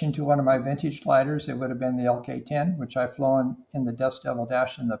switching to one of my vintage gliders. It would have been the LK-10, which I've flown in the Dust Devil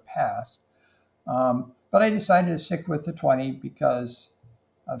Dash in the past. But I decided to stick with the 20 because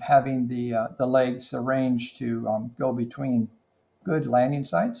of having the legs, the range to go between good landing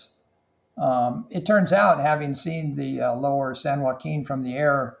sites. It turns out, having seen the lower San Joaquin from the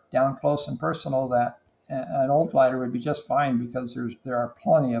air down close and personal, that an old glider would be just fine because there are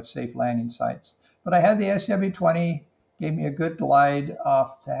plenty of safe landing sites. But I had the SW-20, gave me a good glide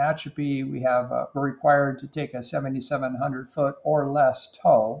off Tehachapi. We're required to take a 7,700 foot or less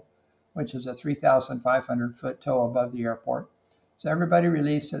tow, which is a 3,500 foot tow above the airport. So everybody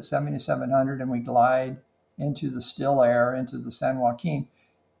released at 7,700, and we glide into the still air, into the San Joaquin.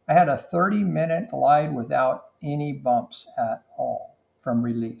 I had a 30-minute glide without any bumps at all from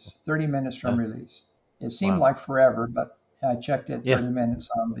release, 30 minutes from release. It seemed like forever, but I checked it 30 minutes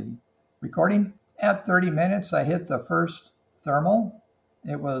on the recording. At 30 minutes, I hit the first thermal.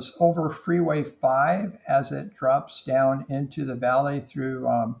 It was over Freeway 5 as it drops down into the valley through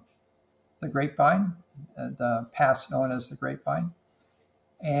the Grapevine, the pass known as the Grapevine.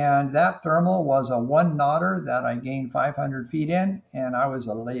 And that thermal was a 1-knotter that I gained 500 feet in, and I was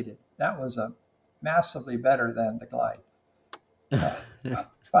elated. That was massively better than the glide.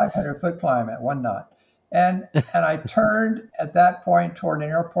 500-foot climb at 1 knot. And I turned at that point toward an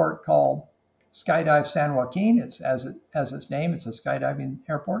airport called Skydive San Joaquin. It's as its name, it's a skydiving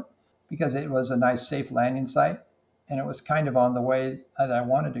airport because it was a nice, safe landing site, and it was kind of on the way that I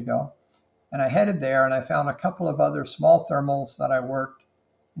wanted to go. And I headed there, and I found a couple of other small thermals that I worked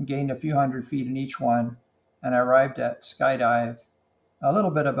and gained a few hundred feet in each one. And I arrived at Skydive a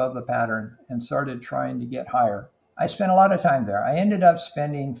little bit above the pattern and started trying to get higher. I spent a lot of time there. I ended up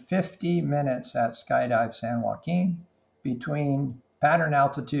spending 50 minutes at Skydive San Joaquin between pattern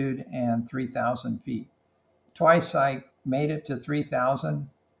altitude and 3,000 feet. Twice I made it to 3,000,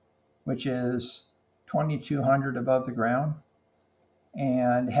 which is 2,200 above the ground,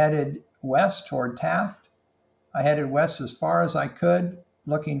 and headed west toward Taft. I headed west as far as I could,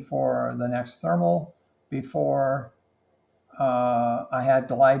 looking for the next thermal before I had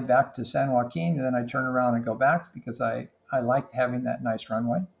to glide back to San Joaquin. And then I turn around and go back because I liked having that nice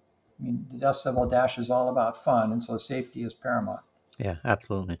runway. I mean, the Dust Devil Dash is all about fun, and so safety is paramount. Yeah,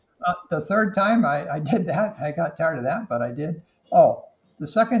 absolutely. The third time I did that, I got tired of that, but I did. The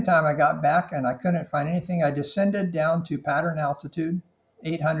second time I got back and I couldn't find anything. I descended down to pattern altitude,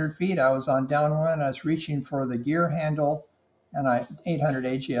 800 feet. I was on downwind. I was reaching for the gear handle, and 800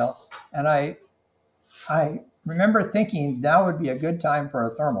 AGL. And I remember thinking that would be a good time for a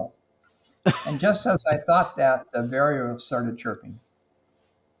thermal. And just as I thought that, the Vario started chirping.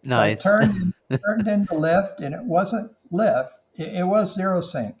 Nice. So I turned into lift, and it wasn't lift. It was zero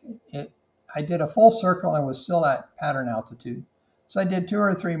sync. I did a full circle and was still at pattern altitude. So I did 2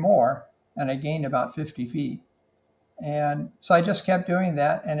 or 3 more, and I gained about 50 feet. And so I just kept doing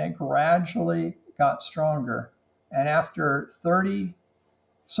that, and it gradually got stronger. And after 30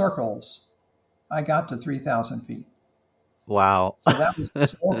 circles, I got to 3,000 feet. Wow. So that was a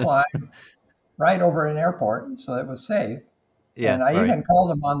slow climb right over an airport, so it was safe. Yeah, and I even called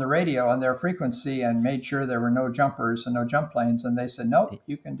them on the radio on their frequency and made sure there were no jumpers and no jump planes. And they said, nope,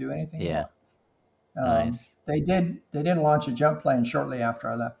 you can do anything you want. Nice. They did launch a jump plane shortly after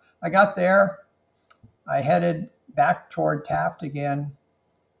I left. I got there. I headed back toward Taft again.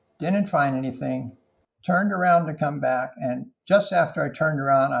 Didn't find anything. Turned around to come back. And just after I turned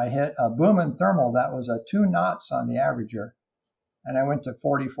around, I hit a booming thermal that was 2 knots on the averager. And I went to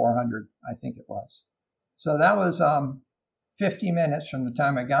 4,400, I think it was. So that was 50 minutes from the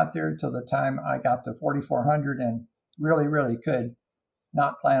time I got there till the time I got to 4,400 and really, really could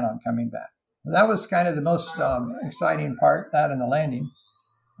not plan on coming back. That was kind of the most exciting part, that and the landing.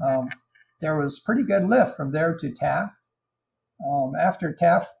 There was pretty good lift from there to Taft. After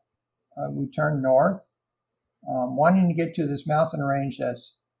Taft, we turned north, wanting to get to this mountain range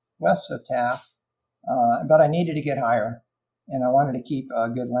that's west of Taft, but I needed to get higher. and I wanted to keep a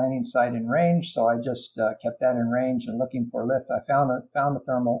good landing site in range, so I just kept that in range and looking for a lift. I found the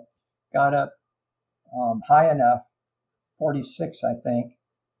thermal, got up high enough, 46, I think,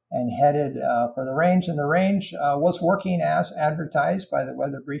 and headed for the range. And the range was working as advertised by the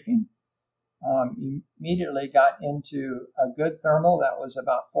weather briefing. Immediately got into a good thermal that was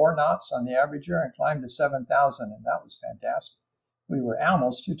about 4 knots on the averager and climbed to 7,000, and that was fantastic. We were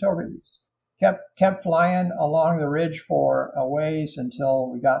almost to tow release. Kept flying along the ridge for a ways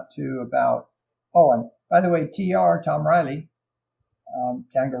until we got to about, and by the way, TR, Tom Riley,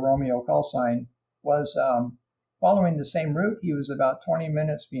 Tango Romeo call sign, was following the same route. He was about 20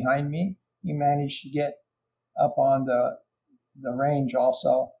 minutes behind me. He managed to get up on the range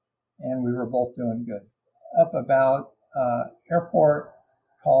also, and we were both doing good. Up about airport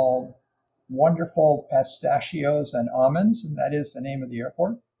called Wonderful Pistachios and Almonds, and that is the name of the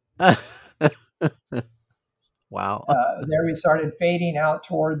airport. Wow. There we started fading out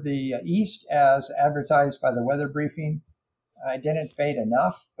toward the east as advertised by the weather briefing. I didn't fade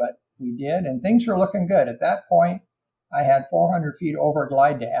enough, but we did, and things were looking good. At that point, I had 400 feet over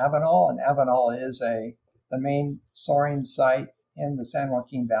glide to Avenal, and Avenal is the main soaring site in the San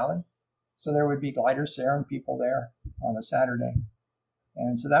Joaquin Valley. So there would be gliders there and people there on a Saturday.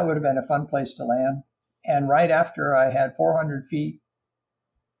 And so that would have been a fun place to land. And right after I had 400 feet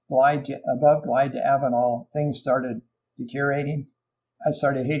above glide to Avenal, things started deteriorating. I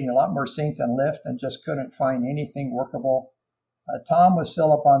started hitting a lot more sink than lift and just couldn't find anything workable. Tom was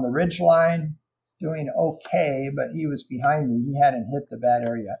still up on the ridge line, doing okay, but he was behind me. He hadn't hit the bad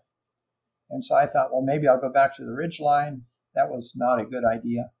air yet. And so I thought, well, maybe I'll go back to the ridge line. That was not a good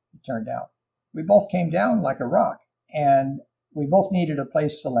idea, it turned out. We both came down like a rock, and we both needed a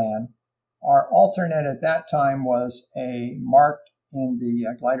place to land. Our alternate at that time was a marked in the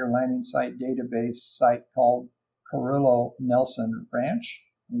glider landing site database site called Carrillo Nelson Ranch.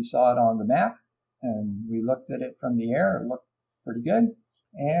 We saw it on the map, and we looked at it from the air. It looked pretty good.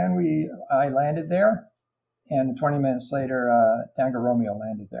 And I landed there, and 20 minutes later, Tango Romeo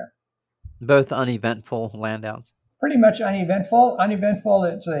landed there. Both uneventful landouts? Pretty much uneventful.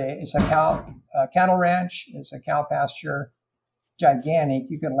 It's a cattle ranch. It's a cow pasture. Gigantic.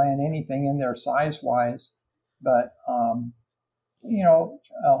 You can land anything in there size-wise, but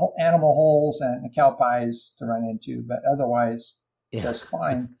animal holes and cow pies to run into, but otherwise just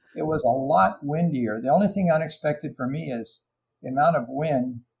fine. It was a lot windier. The only thing unexpected for me is the amount of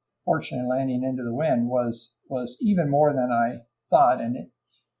wind. Fortunately, landing into the wind was even more than I thought, and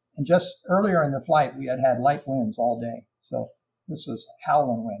just earlier in the flight we had light winds all day, so this was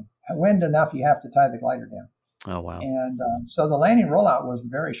howling wind. Wind enough you have to tie the glider down. Oh wow! And so the landing rollout was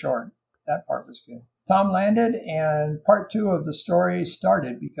very short. That part was good. Tom landed, and part 2 of the story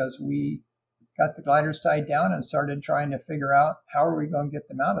started because we got the gliders tied down and started trying to figure out how are we going to get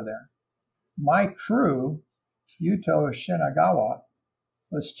them out of there. My crew, Yuto Shinagawa,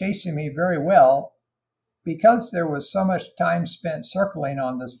 was chasing me very well. Because there was so much time spent circling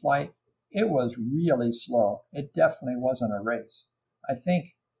on this flight, it was really slow. It definitely wasn't a race. I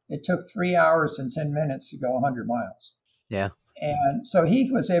think it took 3 hours and 10 minutes to go 100 miles. Yeah. And so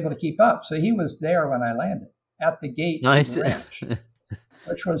he was able to keep up. So he was there when I landed at the gate Nice. of the ranch,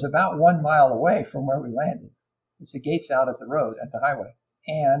 which was about 1 mile away from where we landed. It's the gates out at the road, at the highway.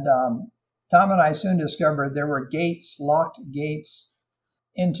 And Tom and I soon discovered there were locked gates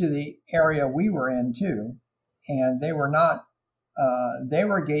into the area we were in too, and they were not they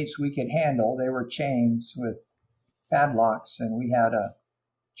were gates we could handle. They were chains with padlocks, and we had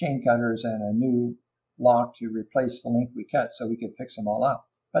chain cutters and a new lock to replace the link we cut so we could fix them all up.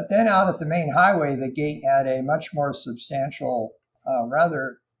 But then out at the main highway, the gate had a much more substantial,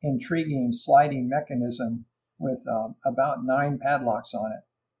 rather intriguing sliding mechanism with about 9 padlocks on it,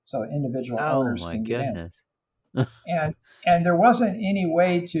 so individual owners can get in. And there wasn't any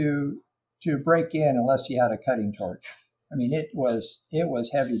way to break in unless you had a cutting torch. I mean, it was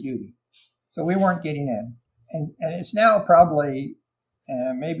heavy duty. So we weren't getting in. And it's now probably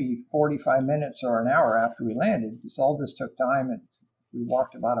maybe 45 minutes or an hour after we landed, because all this took time, and we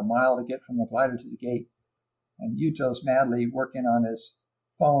walked about a mile to get from the glider to the gate. And Yuto's madly working on his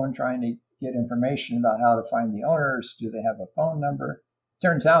phone, trying to get information about how to find the owners. Do they have a phone number?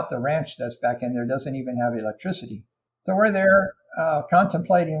 Turns out the ranch that's back in there doesn't even have electricity. So we're there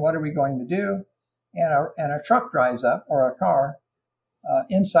contemplating what are we going to do, and a truck drives up, or a car,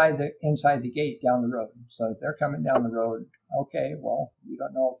 inside the gate down the road. So they're coming down the road. Okay, well, we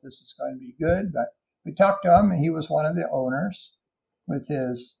don't know if this is going to be good, but we talked to him, and he was one of the owners with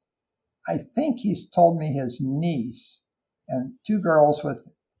his, I think he's told me his niece, and 2 girls with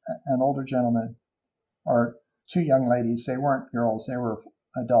an older gentleman, or two young ladies. They weren't girls, they were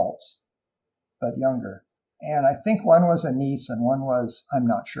adults, but younger. And I think one was a niece and one was, I'm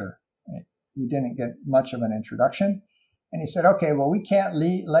not sure. We didn't get much of an introduction. And he said, okay, well, we can't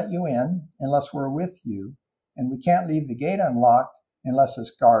let you in unless we're with you. And we can't leave the gate unlocked unless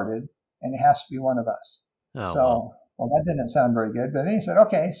it's guarded. And it has to be one of us. Oh, so, well, that didn't sound very good. But then he said,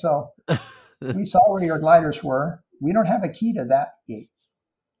 okay, so we saw where your gliders were. We don't have a key to that gate.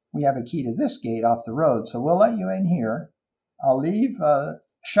 We have a key to this gate off the road. So we'll let you in here. I'll leave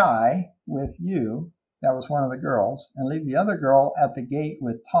Shy with you. That was one of the girls. And leave the other girl at the gate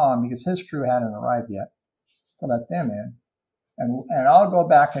with Tom because his crew hadn't arrived yet to let them in. And I'll go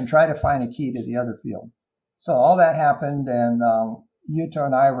back and try to find a key to the other field. So all that happened, and Yuto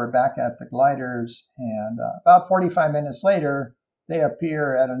and I were back at the gliders, and about 45 minutes later, they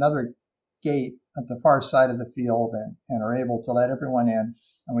appear at another gate at the far side of the field and are able to let everyone in.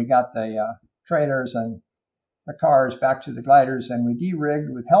 And we got the trailers and the cars back to the gliders, and we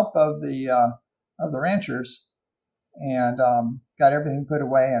de-rigged with help of the ranchers and got everything put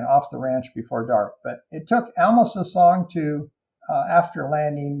away and off the ranch before dark. But it took almost as long to, after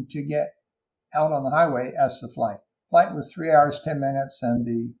landing, to get out on the highway as the flight. Flight was 3 hours, 10 minutes, and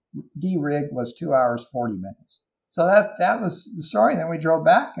the de-rig was 2 hours, 40 minutes. So that was the story. And then we drove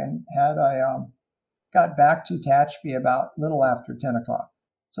back and got back to Tehachapi about little after 10 o'clock.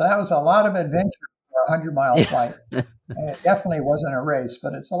 So that was a lot of adventure for a 100-mile flight. And it definitely wasn't a race,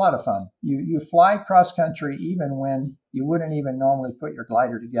 but it's a lot of fun. You fly cross country even when you wouldn't even normally put your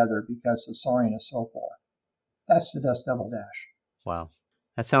glider together because the soaring is so poor. That's the Dust Devil Dash. Wow.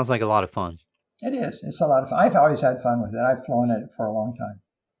 That sounds like a lot of fun. It is. It's a lot of fun. I've always had fun with it. I've flown it for a long time.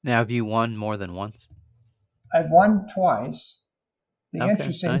 Now, have you won more than once? I've won twice. The Okay,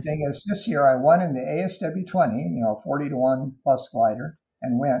 interesting nice. thing is this year I won in the ASW 20, 40-to-1 plus glider,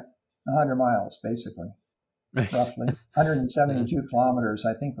 and went 100 miles, basically, roughly. 172 kilometers,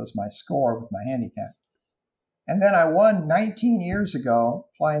 I think, was my score with my handicap. And then I won 19 years ago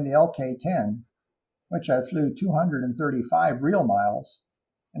flying the LK-10, which I flew 235 real miles.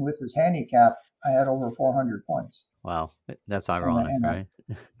 And with this handicap, I had over 400 points. Wow. That's ironic, right?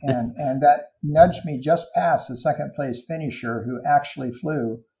 and that nudged me just past the second place finisher who actually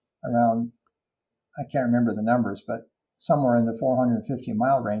flew around, I can't remember the numbers, but somewhere in the 450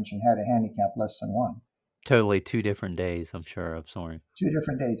 mile range and had a handicap less than 1. Totally 2 different days, I'm sure, of soaring. 2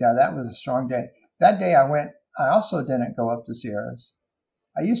 different days. Yeah, that was a strong day. That day I also didn't go up the Sierras.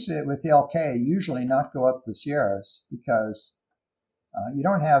 I used to, with the LK, usually not go up the Sierras because you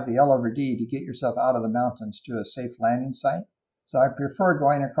don't have the L over D to get yourself out of the mountains to a safe landing site. So I prefer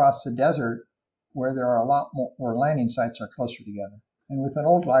going across the desert where there are a lot more, where landing sites are closer together. And with an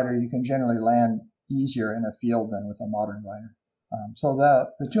old glider, you can generally land easier in a field than with a modern glider. So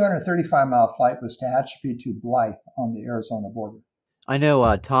the 235-mile flight was Tehachapi to Blythe on the Arizona border. I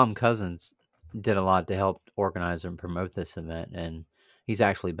know Tom Cousins did a lot to help organize and promote this event, and he's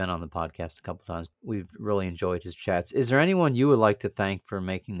actually been on the podcast a couple times. We've really enjoyed his chats. Is there anyone you would like to thank for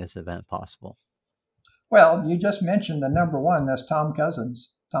making this event possible? Well, you just mentioned the number one. That's Tom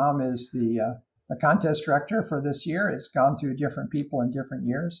Cousins. Tom is the contest director for this year. It's gone through different people in different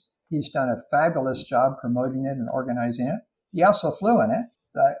years. He's done a fabulous job promoting it and organizing it. He also flew in it.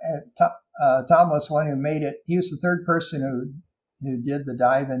 Tom was one who made it. He was the third person who did the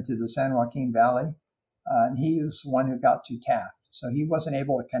dive into the San Joaquin Valley. And he was the one who got to Taft. So he wasn't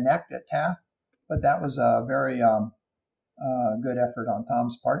able to connect at Taft, but that was a very good effort on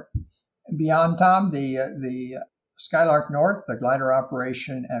Tom's part. Beyond Tom, the Skylark North, the glider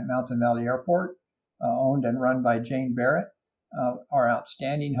operation at Mountain Valley Airport, owned and run by Jane Barrett, are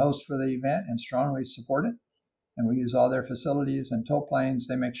outstanding hosts for the event and strongly support it. And we use all their facilities and tow planes.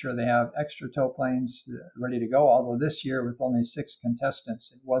 They make sure they have extra tow planes ready to go, although this year with only 6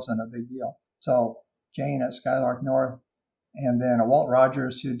 contestants, it wasn't a big deal. So Jane at Skylark North, and then Walt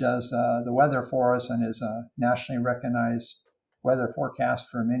Rogers, who does the weather for us and is a nationally recognized weather forecast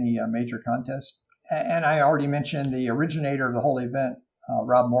for many major contests. And I already mentioned the originator of the whole event,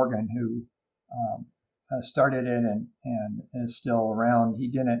 Rob Morgan, who started it and is still around. He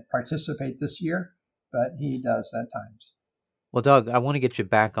didn't participate this year, but he does at times. Well, Doug, I want to get you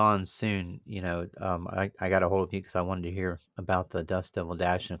back on soon. I got a hold of you because I wanted to hear about the Dust Devil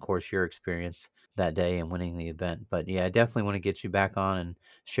Dash and, of course, your experience that day and winning the event. But yeah, I definitely want to get you back on and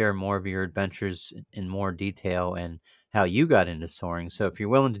share more of your adventures in more detail and how you got into soaring. So if you're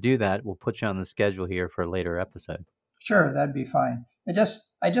willing to do that, we'll put you on the schedule here for a later episode. Sure, that'd be fine. I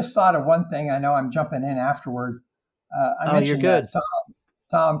just thought of one thing. I know I'm jumping in afterward. I mentioned you're good. That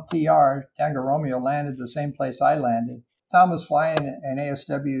Tom TR, Tango Romeo, landed the same place I landed. Tom was flying an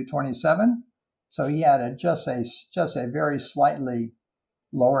ASW 27, So he had just a very slightly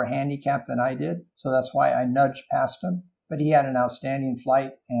lower handicap than I did. So that's why I nudged past him. But he had an outstanding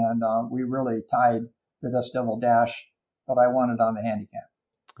flight, and we really tied the Dust Devil Dash, but I won it on the handicap.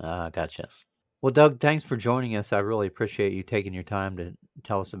 Gotcha. Well, Doug, thanks for joining us. I really appreciate you taking your time to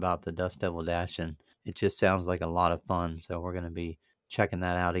tell us about the Dust Devil Dash, and it just sounds like a lot of fun. So we're going to be checking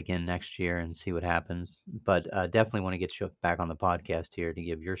that out again next year and see what happens. But definitely want to get you back on the podcast here to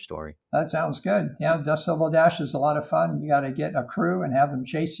give your story. That sounds good. Yeah, the Dust Devil Dash is a lot of fun. You got to get a crew and have them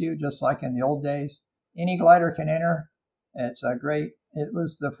chase you, just like in the old days. Any glider can enter. It's great. It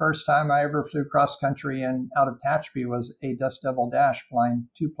was the first time I ever flew cross country and out of Tehachapi was a Dust Devil Dash, flying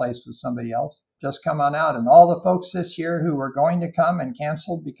 2 places with somebody else. Just come on out. And all the folks this year who were going to come and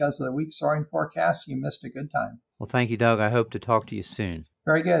canceled because of the weak soaring forecast, you missed a good time. Well, thank you, Doug. I hope to talk to you soon.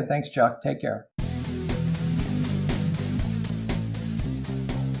 Very good. Thanks, Chuck. Take care.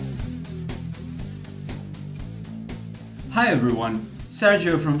 Hi everyone,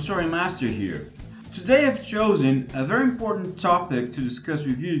 Sergio from Soaring Master here. Today I've chosen a very important topic to discuss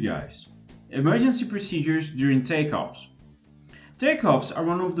with you guys. Emergency procedures during takeoffs. Takeoffs are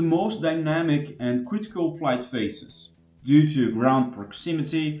one of the most dynamic and critical flight phases due to ground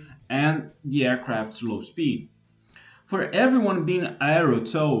proximity and the aircraft's low speed. For everyone being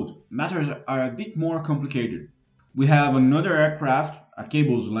aero-towed, matters are a bit more complicated. We have another aircraft, a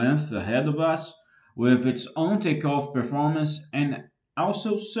cable's length ahead of us, with its own takeoff performance and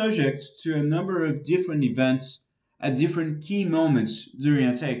also subject to a number of different events at different key moments during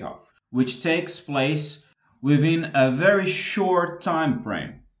a takeoff, which takes place within a very short time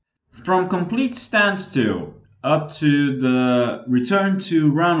frame. From complete standstill up to the return to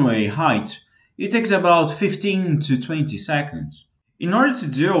runway height, it takes about 15 to 20 seconds. In order to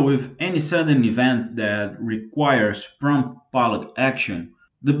deal with any sudden event that requires prompt pilot action,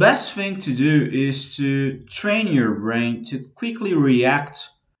 the best thing to do is to train your brain to quickly react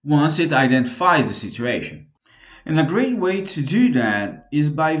once it identifies the situation. And a great way to do that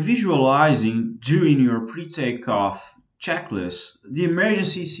is by visualizing during your pre-takeoff checklist the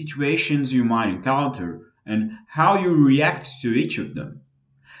emergency situations you might encounter and how you react to each of them.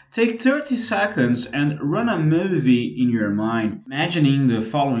 Take 30 seconds and run a movie in your mind, imagining the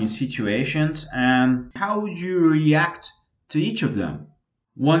following situations and how would you react to each of them.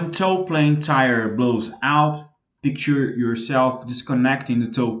 One tow plane tire blows out. Picture yourself disconnecting the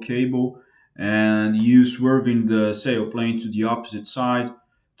tow cable and you swerving the sailplane to the opposite side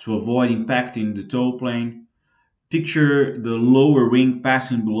to avoid impacting the tow plane. Picture the lower wing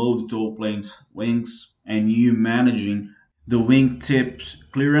passing below the tow plane's wings and you managing the wing tips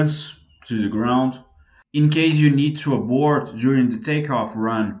clearance to the ground. In case you need to abort during the takeoff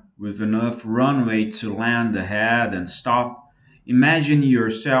run with enough runway to land ahead and stop, imagine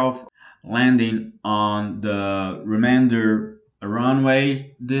yourself landing on the remainder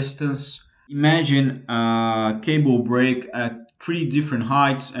runway distance. Imagine a cable break at 3 different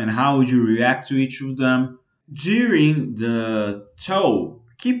heights and how would you react to each of them. During the tow,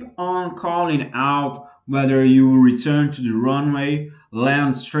 keep on calling out whether you will return to the runway,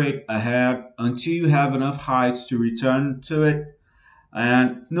 land straight ahead until you have enough height to return to it.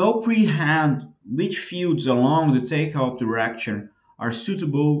 And know pre-hand which fields along the takeoff direction are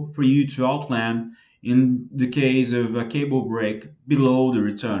suitable for you to outland in the case of a cable break below the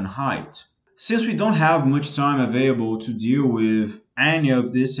return height. Since we don't have much time available to deal with any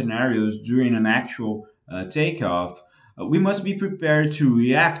of these scenarios during an actual takeoff, we must be prepared to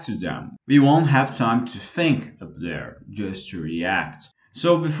react to them. We won't have time to think up there, just to react.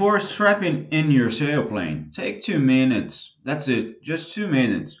 So before strapping in your sailplane, take 2 minutes. That's it, just 2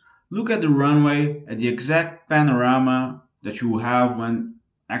 minutes. Look at the runway, at the exact panorama that you will have when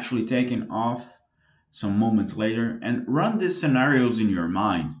actually taking off some moments later, and run these scenarios in your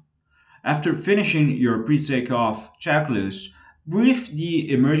mind. After finishing your pre-takeoff checklist, brief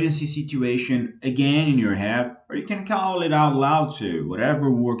the emergency situation again in your head, or you can call it out loud too,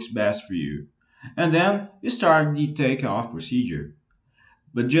 whatever works best for you. And then you start the takeoff procedure.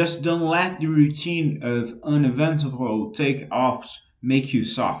 But just don't let the routine of uneventful takeoffs make you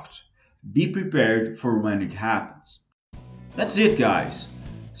soft. Be prepared for when it happens. That's it, guys.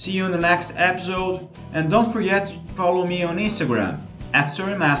 See you in the next episode, and don't forget to follow me on Instagram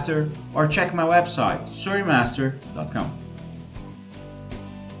 @SoaringMaster or check my website soaringmaster.com.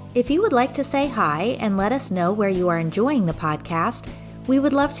 If you would like to say hi and let us know where you are enjoying the podcast, we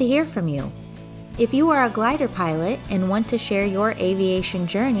would love to hear from you. If you are a glider pilot and want to share your aviation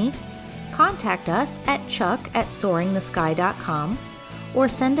journey, contact us at chuck@soaringthesky.com or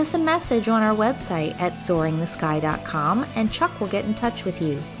send us a message on our website at soaringthesky.com and Chuck will get in touch with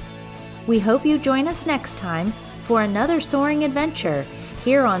you. We hope you join us next time for another soaring adventure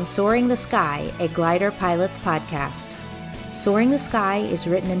here on Soaring the Sky, a Glider Pilots podcast. Soaring the Sky is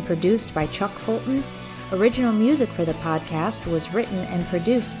written and produced by Chuck Fulton. Original music for the podcast was written and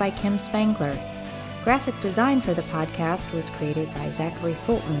produced by Kim Spangler. Graphic design for the podcast was created by Zachary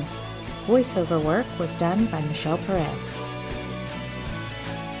Fulton. Voiceover work was done by Michelle Perez.